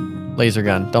laser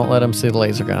gun. Don't let him see the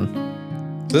laser gun.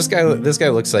 This guy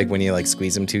looks like when you like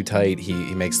squeeze him too tight, he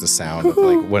makes the sound of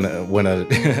like when a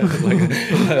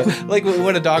like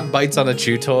when a dog bites on a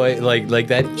chew toy, like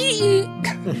that.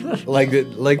 like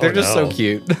they're just so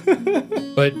cute.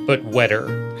 but wetter.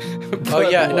 Oh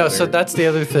yeah, no. So that's the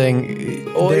other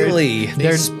thing. Oily.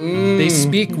 They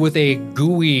speak with a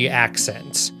gooey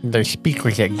accent. They speak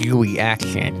with a gooey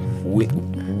accent. With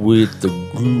the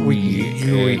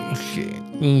gooey accent.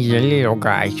 He's a little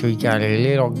guy, so he got a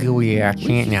little gooey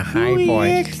accent and a high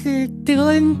voice.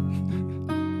 Dylan.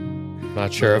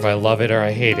 Not sure if I love it or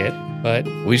I hate it, but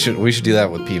we should do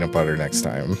that with peanut butter next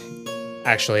time.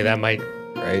 Actually, that might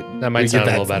sound a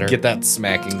little better. Get that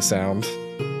smacking sound.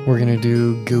 We're gonna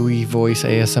do gooey voice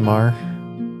ASMR.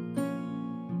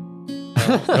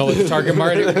 know what the target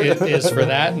market is for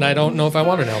that, and I don't know if I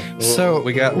want to know. So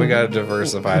we got to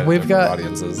diversify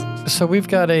audiences. So we've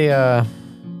got a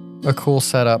cool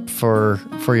setup for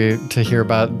you to hear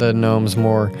about the gnomes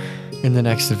more in the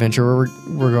next adventure.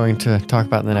 We're going to talk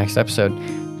about in the next episode.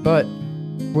 But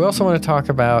we also want to talk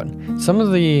about some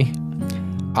of the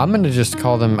I'm going to just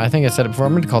call them, I think I said it before,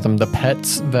 I'm going to call them the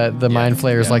pets that the Mind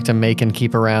Flayers like to make and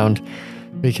keep around,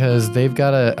 because they've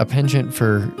got a penchant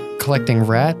for collecting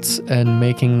rats and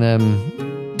making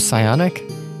them psionic,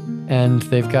 and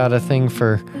they've got a thing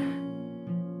for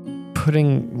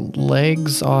putting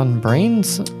legs on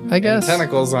brains, I guess. And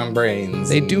tentacles on brains.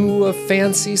 They do a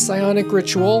fancy psionic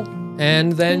ritual,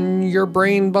 and then your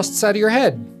brain busts out of your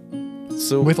head.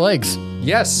 So With legs.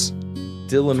 Yes.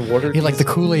 Dylan, what are He like the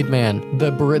Kool-Aid man,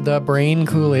 the brain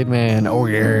Kool-Aid man. Oh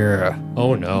yeah.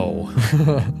 Oh no.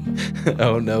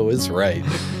 Oh no is right.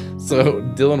 So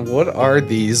Dylan, what are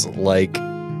these like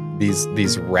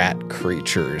these rat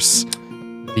creatures?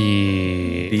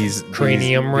 These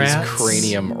cranium rats. These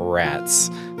cranium rats.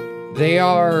 They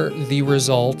are the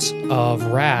result of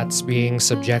rats being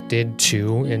subjected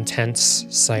to intense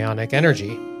psionic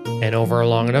energy. And over a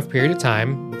long enough period of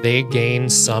time, they gain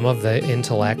some of the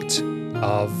intellect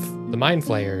of the Mind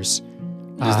Flayers.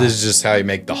 This is just how you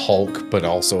make the Hulk, but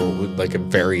also like a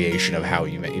variation of how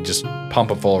you make. You just pump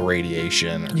it full of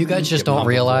radiation. You guys just pump don't it full of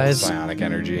realize. psionic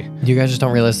energy. You guys just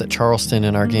don't realize that Charleston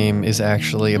in our game is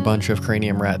actually a bunch of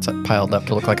cranium rats piled up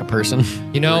to look like a person.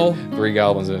 You know, 3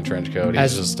 goblins in a trench coat.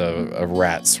 He's just a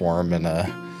rat swarm in a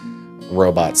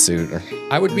robot suit.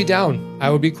 I would be down. I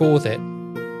would be cool with it.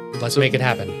 Let's make it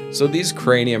happen. So these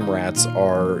cranium rats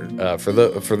are, for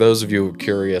those of you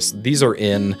curious, these are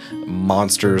in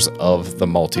Monsters of the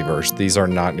Multiverse. These are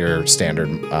not your standard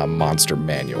monster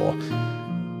manual.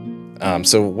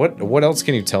 So what else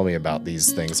can you tell me about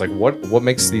these things? Like what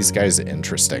makes these guys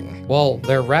interesting? Well,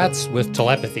 they're rats with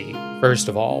telepathy, first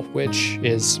of all, which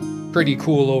is pretty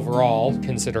cool overall,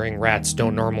 considering rats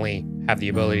don't normally have the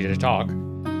ability to talk.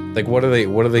 Like what are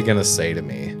they gonna say to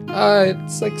me?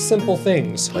 It's like simple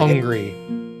things. Hungry,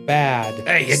 bad.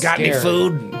 Hey, you got any scared.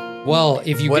 food? Well,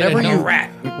 if you Whatever get a you- rat,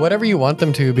 Whatever you want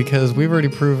them to, because we've already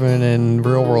proven in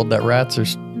real world that rats are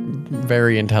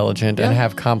very intelligent and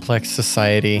have complex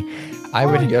society. I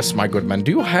would. Yes, my good man.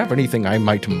 Do you have anything I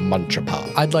might munch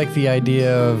upon? I'd like the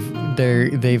idea of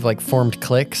they've like formed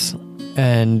cliques,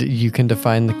 and you can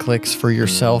define the cliques for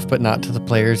yourself, but not to the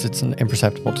players. It's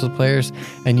imperceptible to the players,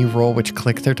 and you roll which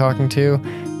clique they're talking to.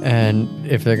 And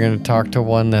if they're going to talk to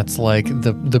one that's like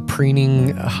the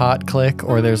preening hot clique,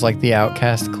 or there's like the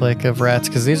outcast clique of rats,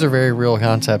 because these are very real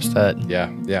concepts that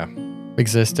Yeah.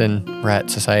 exist in rat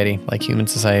society, like human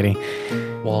society.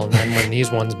 well, and then when these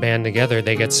ones band together,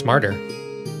 they get smarter.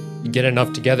 You get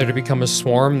enough together to become a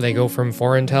swarm, they go from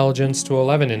 4 intelligence to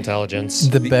 11 intelligence.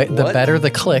 The what? better the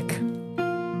clique,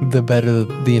 the better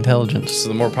the intelligence. So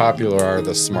the more popular are,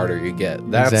 the smarter you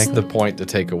get. That's Exactly. the point to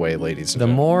take away, ladies and The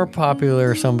gentlemen. more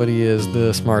popular somebody is,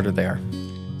 the smarter they are.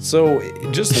 So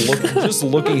just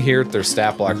looking here at their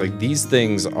stat block, like these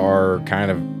things are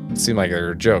kind of seem like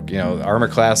they're a joke. You know, armor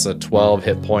class at 12,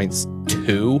 hit points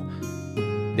 2.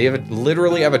 They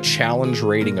literally have a challenge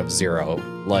rating of 0.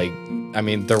 Like, I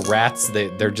mean, the rats,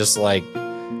 they're just like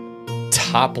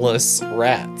topless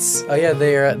rats. Oh yeah,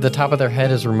 the top of their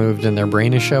head is removed and their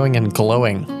brain is showing and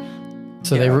glowing.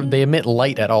 So they emit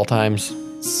light at all times.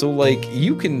 So like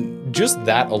you can just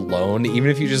that alone, even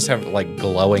if you just have like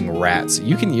glowing rats,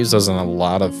 you can use those in a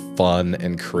lot of fun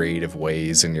and creative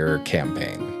ways in your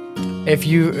campaign. If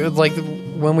you like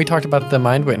when we talked about the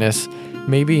Mind Witness,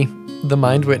 maybe the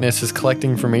Mind Witness is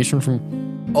collecting information from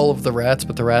all of the rats,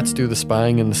 but the rats do the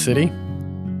spying in the city.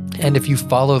 And if you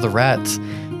follow the rats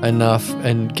enough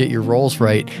and get your rolls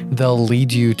right, they'll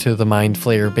lead you to the Mind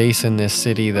Flayer base in this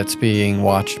city that's being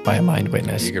watched by a Mind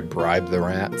Witness. You could bribe the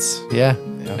rats. Yeah.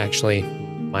 Actually,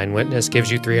 Mind Witness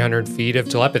gives you 300 feet of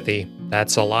telepathy.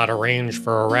 That's a lot of range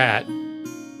for a rat.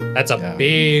 That's a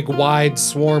big, wide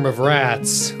swarm of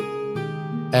rats.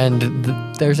 And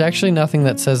there's actually nothing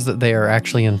that says that they are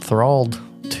actually enthralled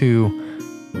to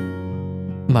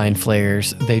Mind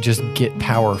Flayers. They just get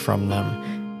power from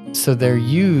them. So they're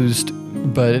used,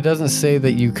 but it doesn't say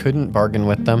that you couldn't bargain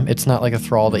with them. It's not like a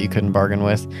thrall that you couldn't bargain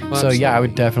with. Well, so yeah, I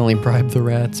would absolutely. definitely bribe the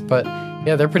rats. But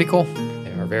yeah, they're pretty cool.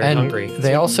 They are very And hungry.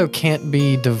 they also can't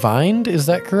be divined. Is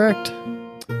that correct?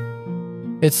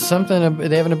 It's something,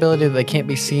 they have an ability that they can't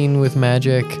be seen with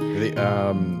magic.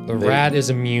 The rat is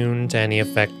immune to any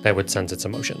effect that would sense its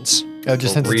emotions. Oh,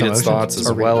 just sense its read its emotions? thoughts as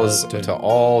Or read well the- as to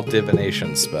all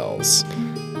divination spells.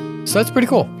 So that's pretty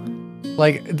cool.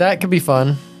 Like, that could be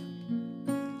fun.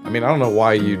 I mean, I don't know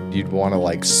why you'd want to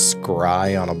like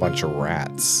scry on a bunch of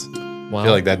rats. Well, I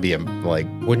feel like that'd be like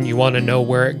wouldn't you want to know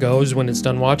where it goes when it's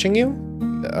done watching you?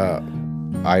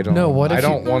 I don't. No, what if I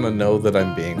don't want to know that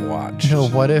I'm being watched. No,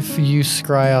 what if you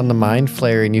scry on the Mind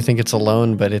Flayer and you think it's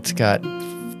alone, but it's got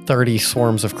 30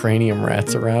 swarms of cranium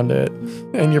rats around it,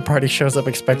 and your party shows up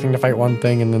expecting to fight one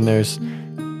thing, and then there's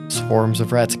Swarms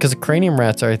of rats. Because cranium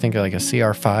rats are, I think, like a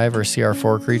CR5 or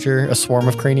CR4 creature. A swarm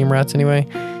of cranium rats, anyway.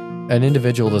 An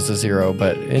individual is a 0,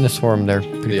 but in a swarm, they're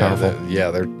pretty powerful. They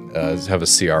have a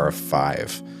CR of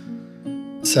 5.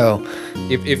 So,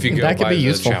 if you go that could by be the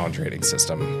useful. challenge rating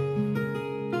system.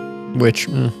 Which,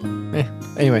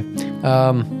 anyway.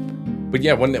 But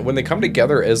yeah, when they come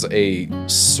together as a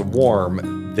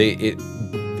swarm, they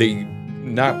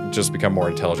not just become more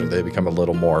intelligent; they become a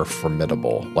little more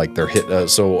formidable. Like they're hit.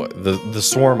 So the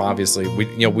swarm, obviously,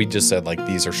 we just said like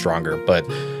these are stronger, but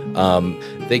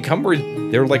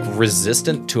they're like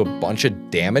resistant to a bunch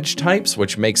of damage types,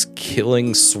 which makes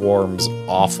killing swarms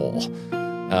awful.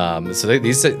 So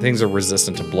these things are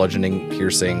resistant to bludgeoning,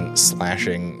 piercing,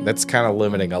 slashing. That's kind of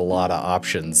limiting a lot of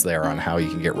options there on how you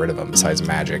can get rid of them besides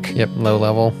magic. Yep, low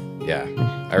level. Yeah,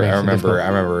 I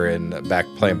remember in back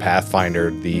playing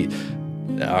Pathfinder,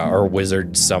 our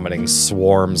wizard summoning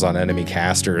swarms on enemy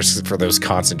casters for those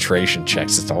concentration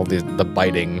checks. It's all the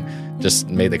biting just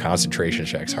made the concentration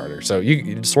checks harder. So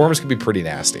swarms can be pretty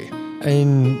nasty.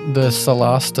 In the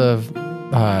Solasta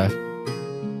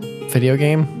video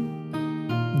game,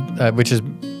 which is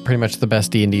pretty much the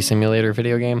best D&D simulator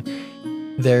video game,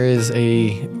 there is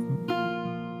a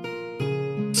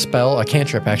spell, a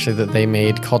cantrip actually, that they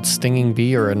made called Stinging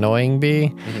Bee or Annoying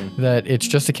Bee, that it's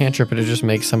just a cantrip, but it just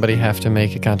makes somebody have to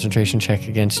make a concentration check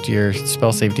against your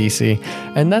spell save DC.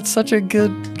 And that's such a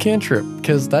good cantrip,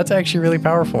 because that's actually really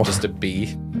powerful. Just a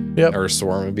bee? Yep. Or a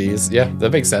swarm of bees? Yeah,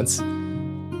 that makes sense.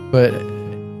 But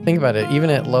think about it,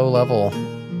 even at low level,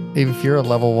 if you're a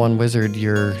level 1 wizard,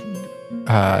 your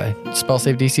spell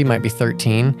save DC might be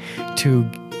 13. To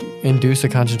induce a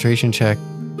concentration check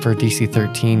for DC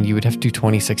 13, you would have to do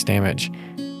 26 damage.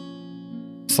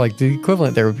 It's like the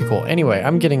equivalent there would be cool. Anyway,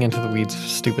 I'm getting into the weeds of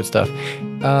stupid stuff.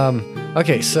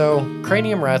 Okay, so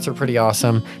cranium rats are pretty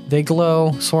awesome. They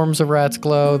glow. Swarms of rats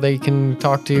glow. They can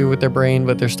talk to you with their brain,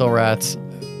 but they're still rats.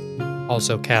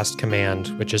 Also cast command,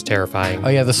 which is terrifying. Oh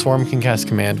yeah, the swarm can cast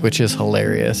command, which is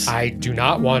hilarious. I do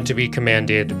not want to be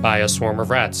commanded by a swarm of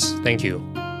rats. Thank you.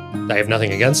 I have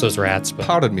nothing against those rats, but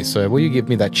Pardon me, sir. Will you give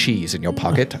me that cheese in your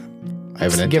pocket? I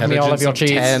have an Give me all of your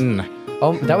cheese. 10.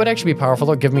 Oh, that would actually be powerful.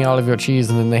 They'll give me all of your cheese,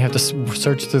 and then they have to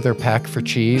search through their pack for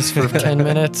cheese for 10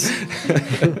 minutes.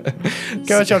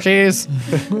 Give us your cheese.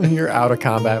 You're out of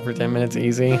combat for 10 minutes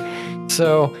easy.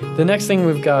 So the next thing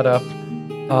we've got up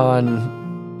on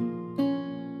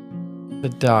the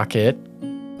docket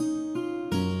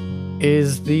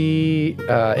is the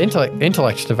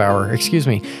intellect devourer. Excuse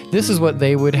me. This is what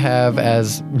they would have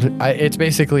as... it's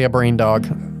basically a brain dog.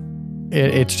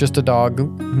 It's just a dog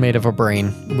made of a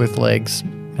brain with legs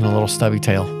and a little stubby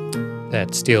tail.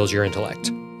 that steals your intellect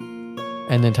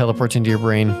And then teleports into your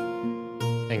brain.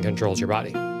 and controls your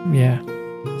body. Yeah.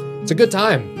 It's a good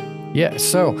time. Yeah.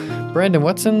 So, Brandon,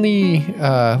 what's in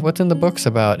the books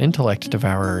about intellect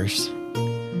devourers?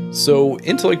 So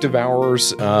intellect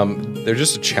devourers, they're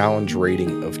just a challenge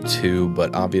rating of 2,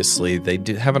 but obviously they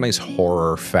do have a nice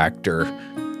horror factor,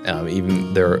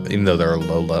 even though they're a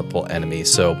low-level enemy.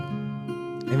 So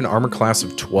they have an armor class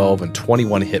of 12 and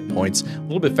 21 hit points, a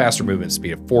little bit faster movement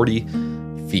speed of 40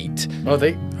 feet.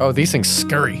 These things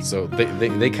scurry. So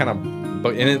they kind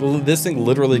of, this thing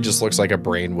literally just looks like a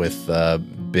brain with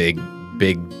big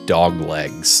dog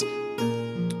legs.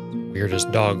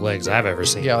 Weirdest dog legs I've ever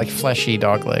seen. Yeah, like fleshy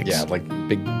dog legs. Yeah, like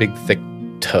big thick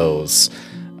toes.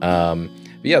 But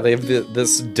yeah, they have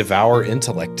this devour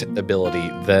intellect ability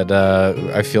that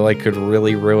I feel like could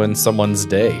really ruin someone's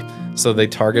day. So they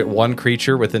target one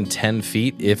creature within 10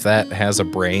 feet if that has a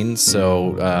brain,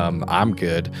 so I'm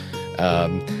good.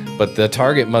 But the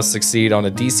target must succeed on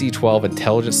a DC 12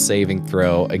 intelligence saving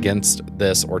throw against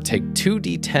this or take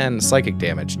 2d10 psychic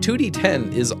damage.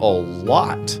 2d10 is a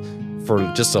lot for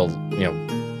just a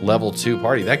level 2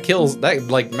 party. That kills, that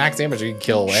like max damage, you can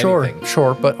kill anything.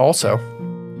 Sure, but also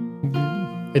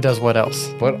it does what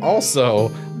else? But also,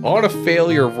 on a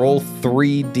failure, roll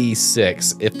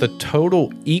 3d6. If the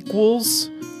total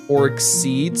equals or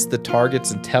exceeds the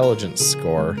target's intelligence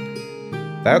score,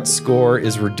 that score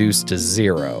is reduced to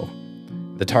 0.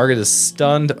 The target is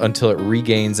stunned until it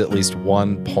regains at least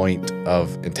 1 point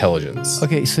of intelligence.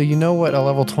 Okay, so you know what a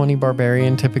level 20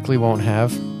 barbarian typically won't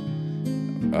have?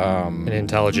 An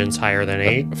intelligence higher than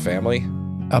 8. A family?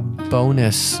 A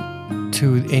bonus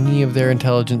to any of their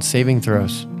intelligence saving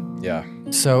throws. Yeah.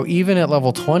 So even at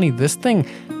level 20, this thing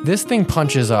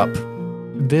punches up.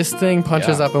 This thing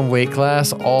punches up in weight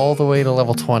class all the way to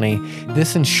level 20.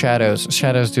 This and shadows.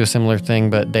 Shadows do a similar thing,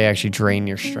 but they actually drain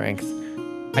your strength.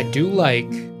 I do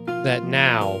like that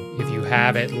now, if you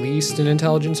have at least an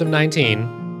intelligence of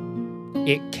 19,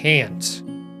 it can't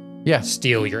Yeah.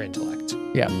 steal your intellect.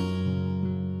 Yeah.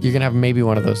 You can have maybe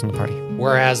one of those in the party.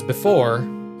 Whereas before,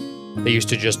 they used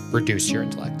to just reduce your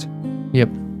intellect. Yep.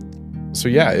 So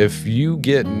yeah, if you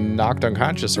get knocked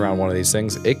unconscious around one of these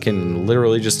things, it can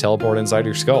literally just teleport inside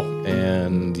your skull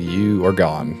and you are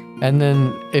gone. And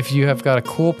then if you have got a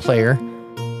cool player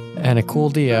and a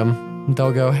cool DM,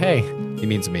 they'll go, hey, He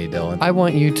means me, Dylan. I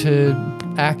want you to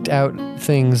act out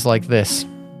things like this.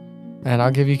 And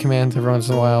I'll give you commands every once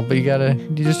in a while, but you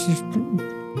just,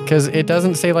 because it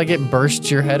doesn't say like it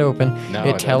bursts your head open. No,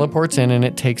 it teleports in and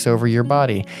it takes over your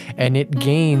body. And it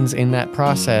gains in that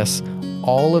process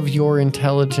all of your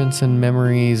intelligence and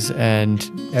memories and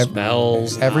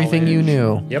Spells, everything you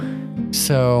knowledge. knew. Yep.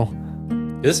 So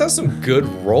This has some good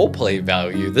roleplay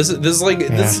value. This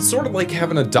is sort of like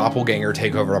having a doppelganger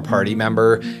take over a party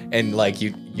member, and like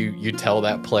you tell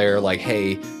that player like,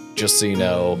 hey, just so you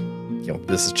know,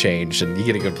 this has changed, and you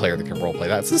get a good player that can roleplay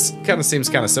that. So this kind of seems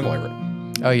kind of similar.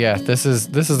 oh yeah, this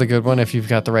is a good one if you've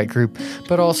got the right group.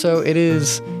 But also it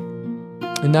is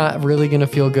not really going to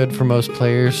feel good for most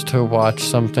players to watch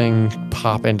something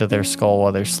pop into their skull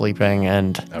while they're sleeping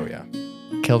and Oh yeah.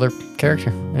 kill their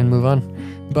character and move on.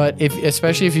 But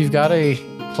especially if you've got a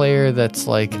player that's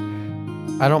like,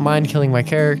 I don't mind killing my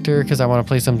character because I want to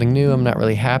play something new, I'm not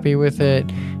really happy with it,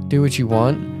 do what you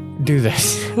want, do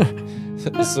this.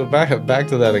 So back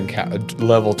to that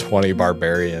level 20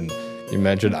 barbarian you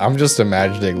mentioned. I'm just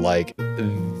imagining like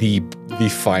the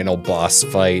final boss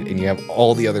fight, and you have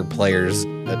all the other players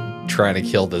trying to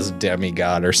kill this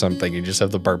demigod or something. You just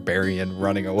have the barbarian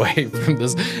running away from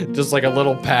this, just like a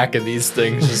little pack of these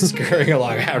things just scurrying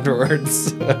along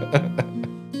afterwards.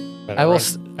 I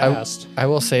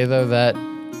will say though that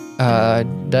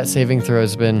that saving throw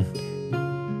has been,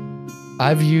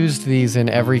 I've used these in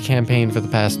every campaign for the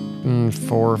past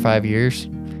 4 or 5 years,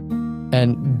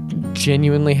 and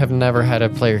genuinely have never had a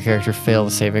player character fail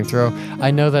the saving throw. I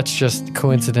know that's just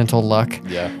coincidental luck.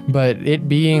 Yeah. But it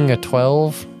being a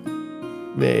 12,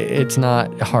 it's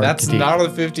not hard That's to do. not a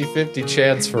 50-50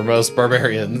 chance for most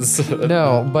barbarians.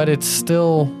 No, but it's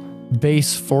still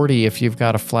base 40 if you've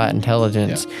got a flat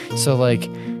intelligence. Yeah. So like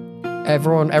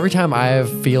every time I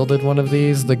have fielded one of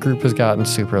these, the group has gotten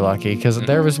super lucky, because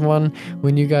there was one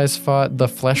when you guys fought the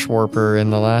flesh warper in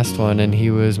the last one and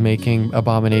he was making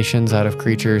abominations out of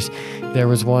creatures. There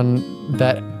was one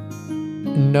that,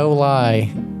 no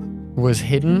lie, was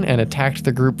hidden and attacked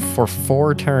the group for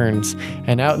 4 turns,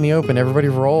 and out in the open everybody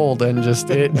rolled and just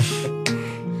it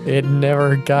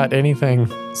never got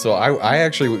anything. So I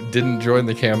actually didn't join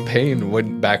the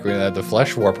campaign back when I had the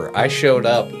flesh warper. I showed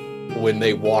up when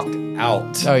they walked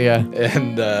out. Oh yeah.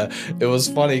 And it was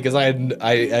funny because I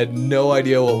had no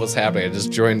idea what was happening.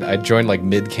 I joined like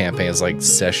mid campaign. It's like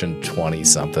session 20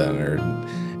 something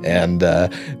and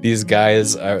these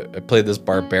guys, I played this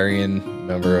barbarian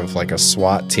member of like a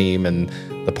SWAT team, and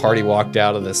the party walked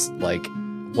out of this like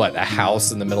a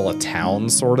house in the middle of town,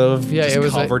 sort of. Yeah, just it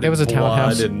was covered a in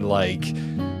townhouse, blood, and like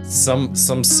some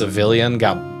civilian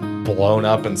got blown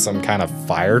up in some kind of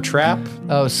fire trap.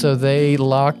 Oh, so they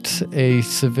locked a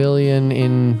civilian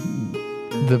in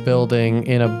the building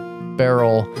in a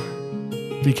barrel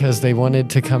because they wanted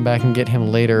to come back and get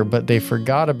him later, but they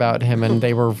forgot about him and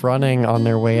they were running on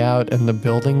their way out and the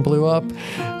building blew up.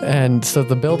 And so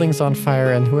the building's on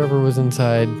fire and whoever was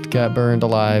inside got burned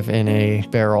alive in a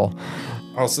barrel.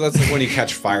 Oh, so that's like when you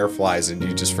catch fireflies and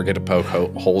you just forget to poke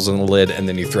holes in the lid and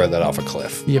then you throw that off a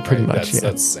cliff. Yeah, pretty much.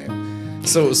 That's the same.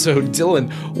 So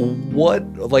Dylan,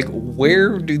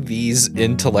 where do these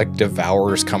intellect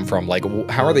devourers come from? Like,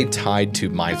 how are they tied to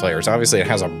mind flayers? Obviously, it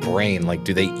has a brain. Like,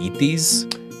 do they eat these?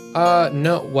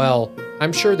 No. Well,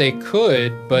 I'm sure they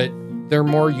could, but they're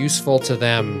more useful to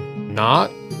them not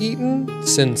eaten,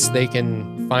 since they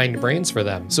can find brains for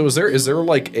them. So is there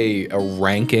like a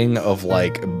ranking of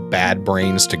like bad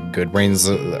brains to good brains,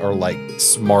 or like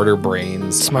smarter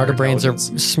brains? Smarter brains are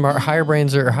smart.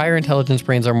 Higher intelligence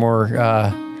brains are more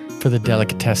for the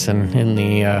delicatessen in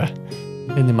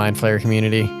the mind flayer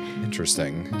community.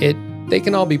 Interesting. They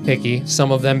can all be picky.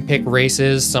 Some of them pick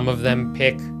races, some of them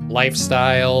pick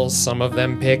lifestyles, some of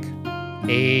them pick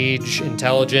age,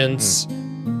 intelligence.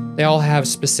 They all have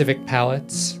specific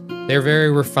palates. They're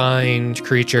very refined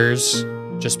creatures.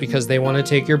 Just because they want to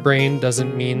take your brain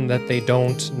doesn't mean that they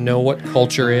don't know what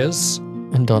culture is.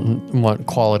 And don't want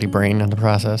quality brain in the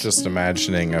process. Just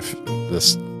imagining if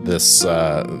this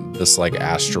like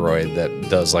asteroid that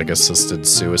does like assisted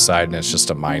suicide, and it's just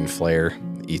a mind flayer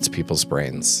that eats people's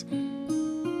brains.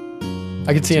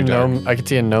 I could see a gnome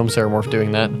Ceramorph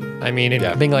doing that. I mean,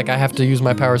 being like, I have to use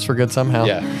my powers for good somehow.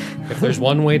 Yeah. If there's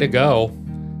one way to go,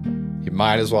 you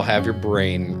might as well have your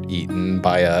brain eaten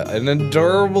by an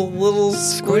adorable little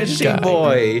squishy guy.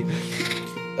 boy.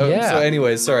 Yeah. So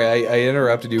anyway, sorry, I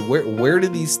interrupted you. Where do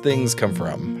these things come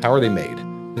from? How are they made?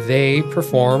 They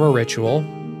perform a ritual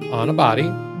on a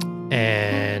body,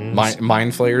 and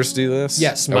Mind flayers do this?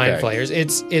 yes, mind flayers.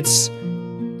 It's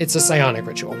a psionic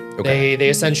ritual. Okay. They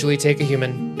essentially take a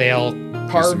human, they'll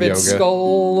carve some its yoga.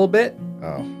 skull a little bit,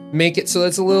 Oh. make it so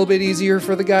it's a little bit easier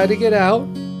for the guy to get out.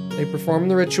 They perform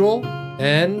the ritual,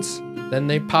 and then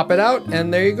they pop it out,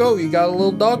 and there you go. You got a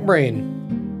little dog brain.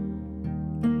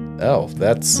 Oh,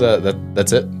 that's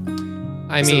it.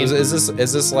 I So mean,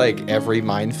 is this like every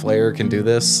mind flayer can do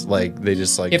this? Like they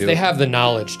just like if do they it? have the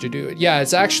knowledge to do it. Yeah,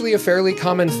 it's actually a fairly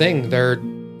common thing.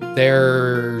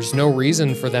 There's no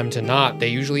reason for them to not. They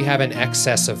usually have an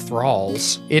excess of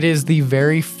thralls. It is the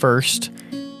very first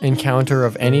encounter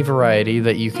of any variety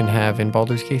that you can have in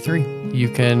Baldur's Gate 3. You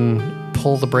can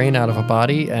pull the brain out of a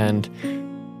body, and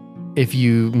if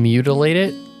you mutilate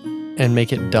it and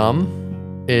make it dumb,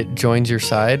 it joins your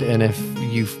side, and if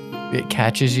it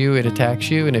catches you, it attacks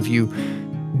you, and if you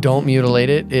don't mutilate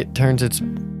it, it turns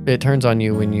on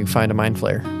you when you find a mind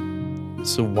flayer.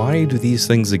 So why do these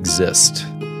things exist?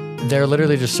 They're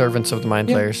literally just servants of the mind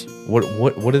flayers. What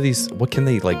are these? What can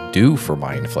they like do for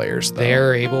mind flayers? Though?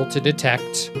 They're able to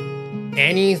detect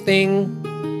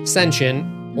anything sentient,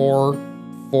 or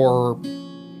for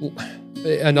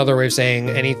another way of saying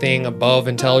anything above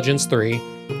intelligence 3,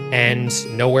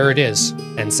 and know where it is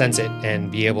and sense it and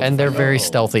be able And to they're find very it.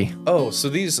 stealthy. Oh, so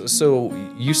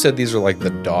you said these are like the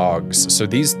dogs. So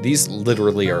these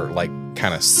literally are like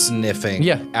kind of sniffing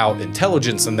out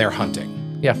intelligence, and they're hunting.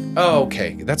 Yeah. Oh,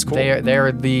 okay, that's cool.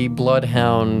 They're the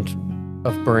bloodhound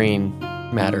of brain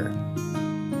matter.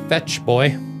 Fetch,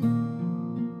 boy.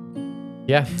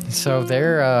 Yeah, so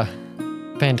they're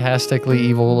fantastically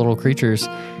evil little creatures.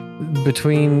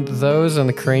 Between those and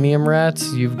the cranium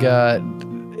rats, you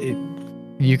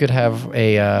could have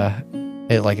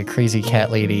a crazy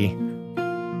cat lady,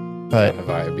 but Kind of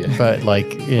vibe, yeah. but like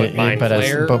mind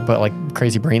flayer? but like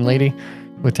crazy brain lady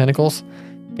with tentacles.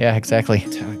 Yeah, exactly.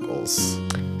 Tentacles.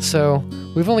 So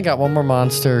we've only got one more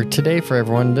monster today for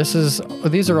everyone.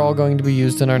 These are all going to be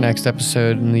used in our next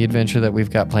episode in the adventure that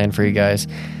we've got planned for you guys.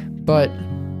 But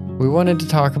we wanted to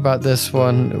talk about this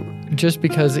one just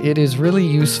because it is really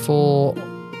useful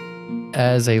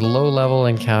as a low-level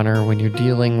encounter when you're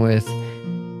dealing with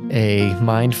a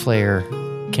mind flayer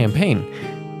campaign.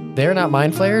 They're not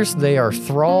mind flayers, they are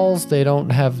thralls. They're not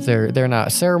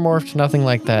ceramorphed, nothing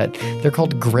like that. They're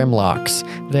called grimlocks.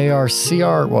 They are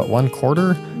CR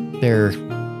 1/4. They're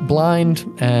blind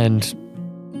and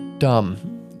dumb.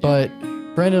 But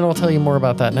Brandon will tell you more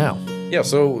about that now. Yeah,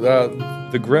 so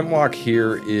the Grimlock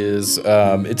here is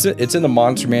it's in the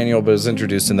monster manual, but it's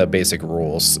introduced in the basic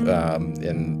rules on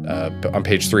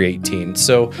page 318.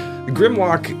 So the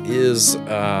Grimlock is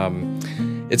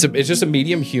it's just a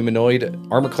medium humanoid,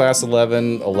 armor class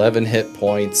 11 hit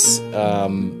points.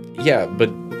 But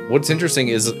what's interesting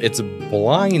is it's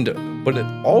blind, but it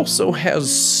also has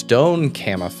stone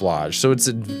camouflage. So it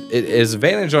is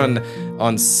advantage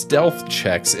on stealth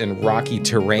checks in rocky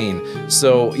terrain.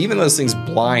 So even though this thing's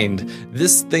blind,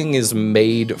 this thing is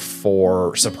made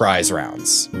for surprise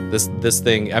rounds. This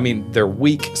thing, I mean, they're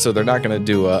weak, so they're not going to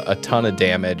do a ton of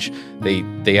damage.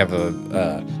 They have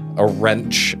a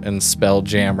wrench and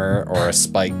spelljammer, or a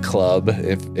spike club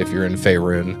if you're in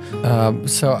Faerun.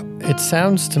 So it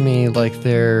sounds to me like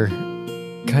they're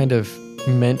kind of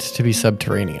meant to be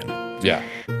subterranean. Yeah.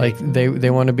 Like they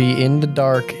want to be in the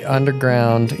dark,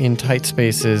 underground, in tight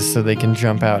spaces, so they can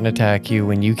jump out and attack you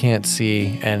when you can't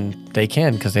see, and they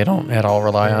can because they don't at all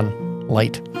rely on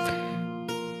light.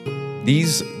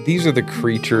 These are the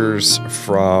creatures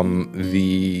from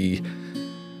the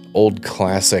old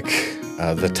classic,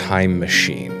 The Time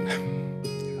Machine.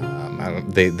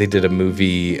 They did a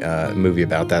movie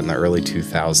about that in the early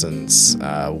 2000s.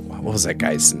 What was that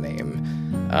guy's name?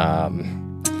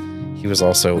 He was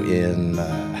also in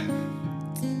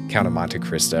Count of Monte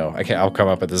Cristo. I'll come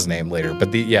up with his name later.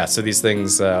 But so these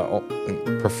things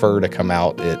prefer to come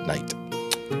out at night.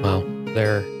 Well,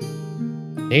 they're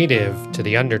native to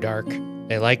the Underdark.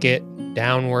 They like it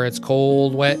down where it's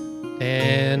cold, wet,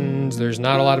 and there's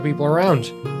not a lot of people around.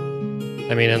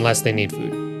 I mean, unless they need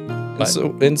food.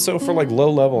 And so for like low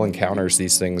level encounters,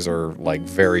 these things are like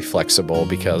very flexible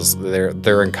because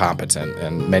they're incompetent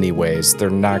in many ways. They're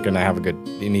not going to have an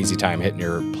easy time hitting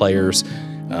your players.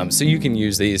 So you can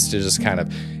use these to just kind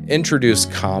of introduce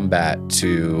combat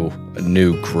to a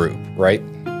new group, right?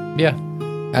 Yeah,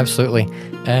 absolutely.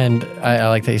 And I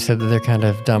like that you said that they're kind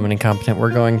of dumb and incompetent. We're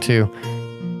going to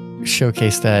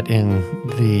showcase that in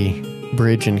the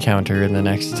bridge encounter in the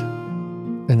next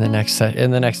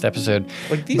episode.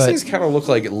 Like these things kind of look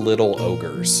like little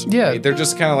ogres. Yeah. Right? They're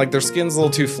just kind of like their skin's a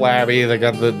little too flabby. They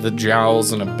got the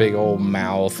jowls and a big old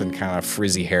mouth and kind of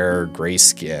frizzy hair, gray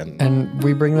skin. And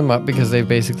we bring them up because they've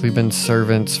basically been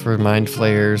servants for mind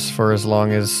flayers for as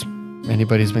long as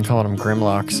anybody's been calling them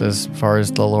Grimlocks, as far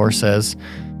as the lore says.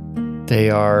 They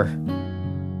are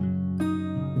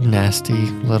nasty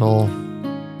little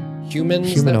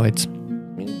humanoids.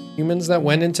 Humans that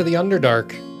went into the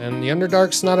Underdark, and the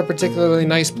Underdark's not a particularly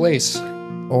nice place.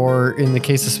 Or in the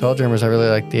case of Spelljamers, I really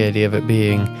like the idea of it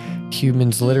being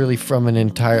humans literally from an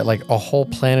entire, like a whole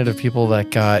planet of people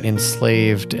that got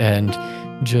enslaved and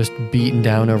just beaten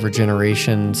down over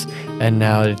generations, and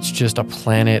now it's just a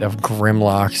planet of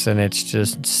Grimlocks, and it's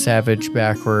just savage,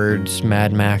 backwards,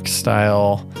 Mad Max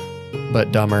style,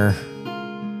 but dumber.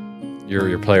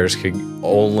 Your players could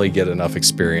only get enough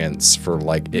experience for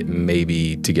like it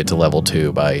maybe to get to level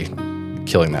 2 by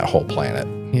killing that whole planet.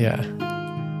 Yeah.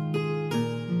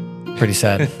 Pretty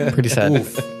sad. Pretty sad.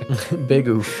 Big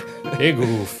oof. Big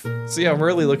oof. So yeah, I'm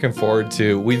really looking forward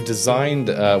to. We've designed.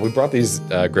 We brought these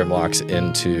Grimlocks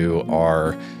into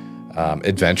our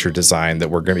adventure design that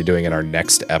we're going to be doing in our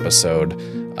next episode.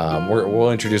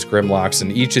 We'll introduce Grimlocks,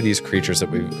 and each of these creatures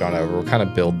that we've gone over, we'll kind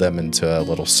of build them into a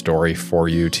little story for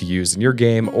you to use in your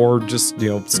game, or just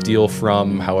steal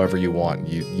from however you want.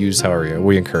 You use however you.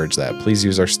 We encourage that. Please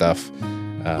use our stuff. We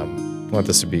want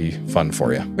this to be fun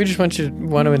for you. We just want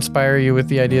to inspire you with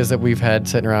the ideas that we've had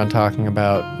sitting around talking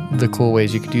about the cool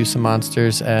ways you could use some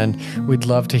monsters, and we'd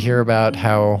love to hear about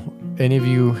how any of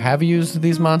you have used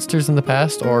these monsters in the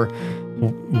past or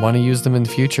want to use them in the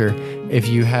future. If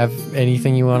you have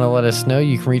anything you want to let us know,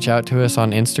 you can reach out to us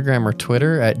on Instagram or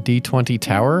Twitter at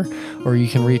D20Tower, or you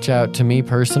can reach out to me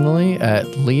personally at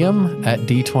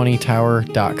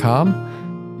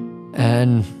liam@d20tower.com.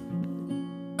 And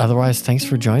otherwise, thanks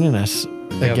for joining us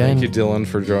again. Thank you, Dylan,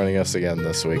 for joining us again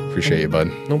this week. Appreciate you, bud.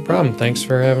 No problem. Thanks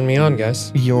for having me on,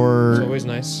 guys. It's always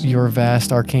nice. Your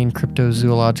vast arcane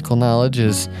cryptozoological knowledge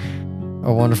is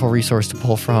a wonderful resource to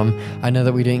pull from. I know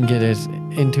that we didn't get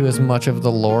into as much of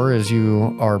the lore as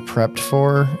you are prepped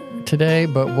for today,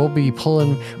 but we're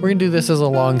going to do this as a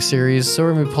long series, so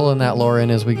we're going to be pulling that lore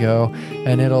in as we go,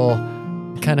 and it'll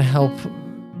kind of help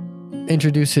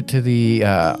introduce it to the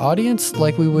audience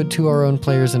like we would to our own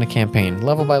players in a campaign.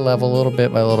 Level by level, little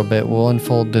bit by little bit, we'll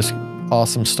unfold this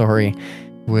awesome story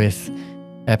with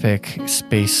epic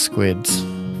space squids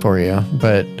for you.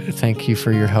 But thank you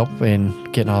for your help in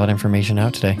getting all that information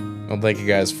out today. Well, thank you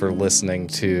guys for listening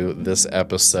to this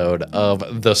episode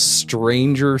of The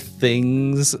Stranger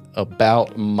Things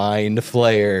About Mind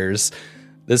Flayers.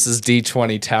 This is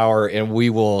D20 Tower, and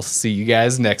we will see you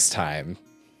guys next time.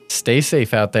 Stay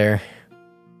safe out there.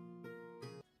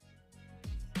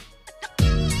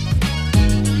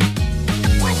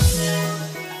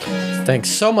 Thanks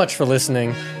so much for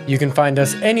listening. You can find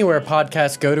us anywhere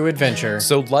podcasts go to adventure.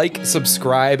 So like,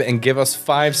 subscribe, and give us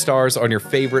 5 stars on your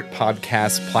favorite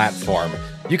podcast platform.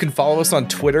 You can follow us on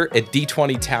Twitter at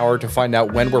D20 Tower to find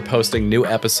out when we're posting new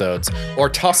episodes, or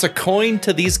toss a coin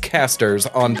to these casters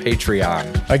on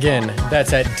Patreon. Again,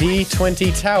 that's at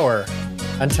D20 Tower.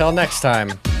 Until next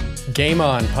time, game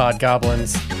on,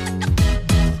 Podgoblins.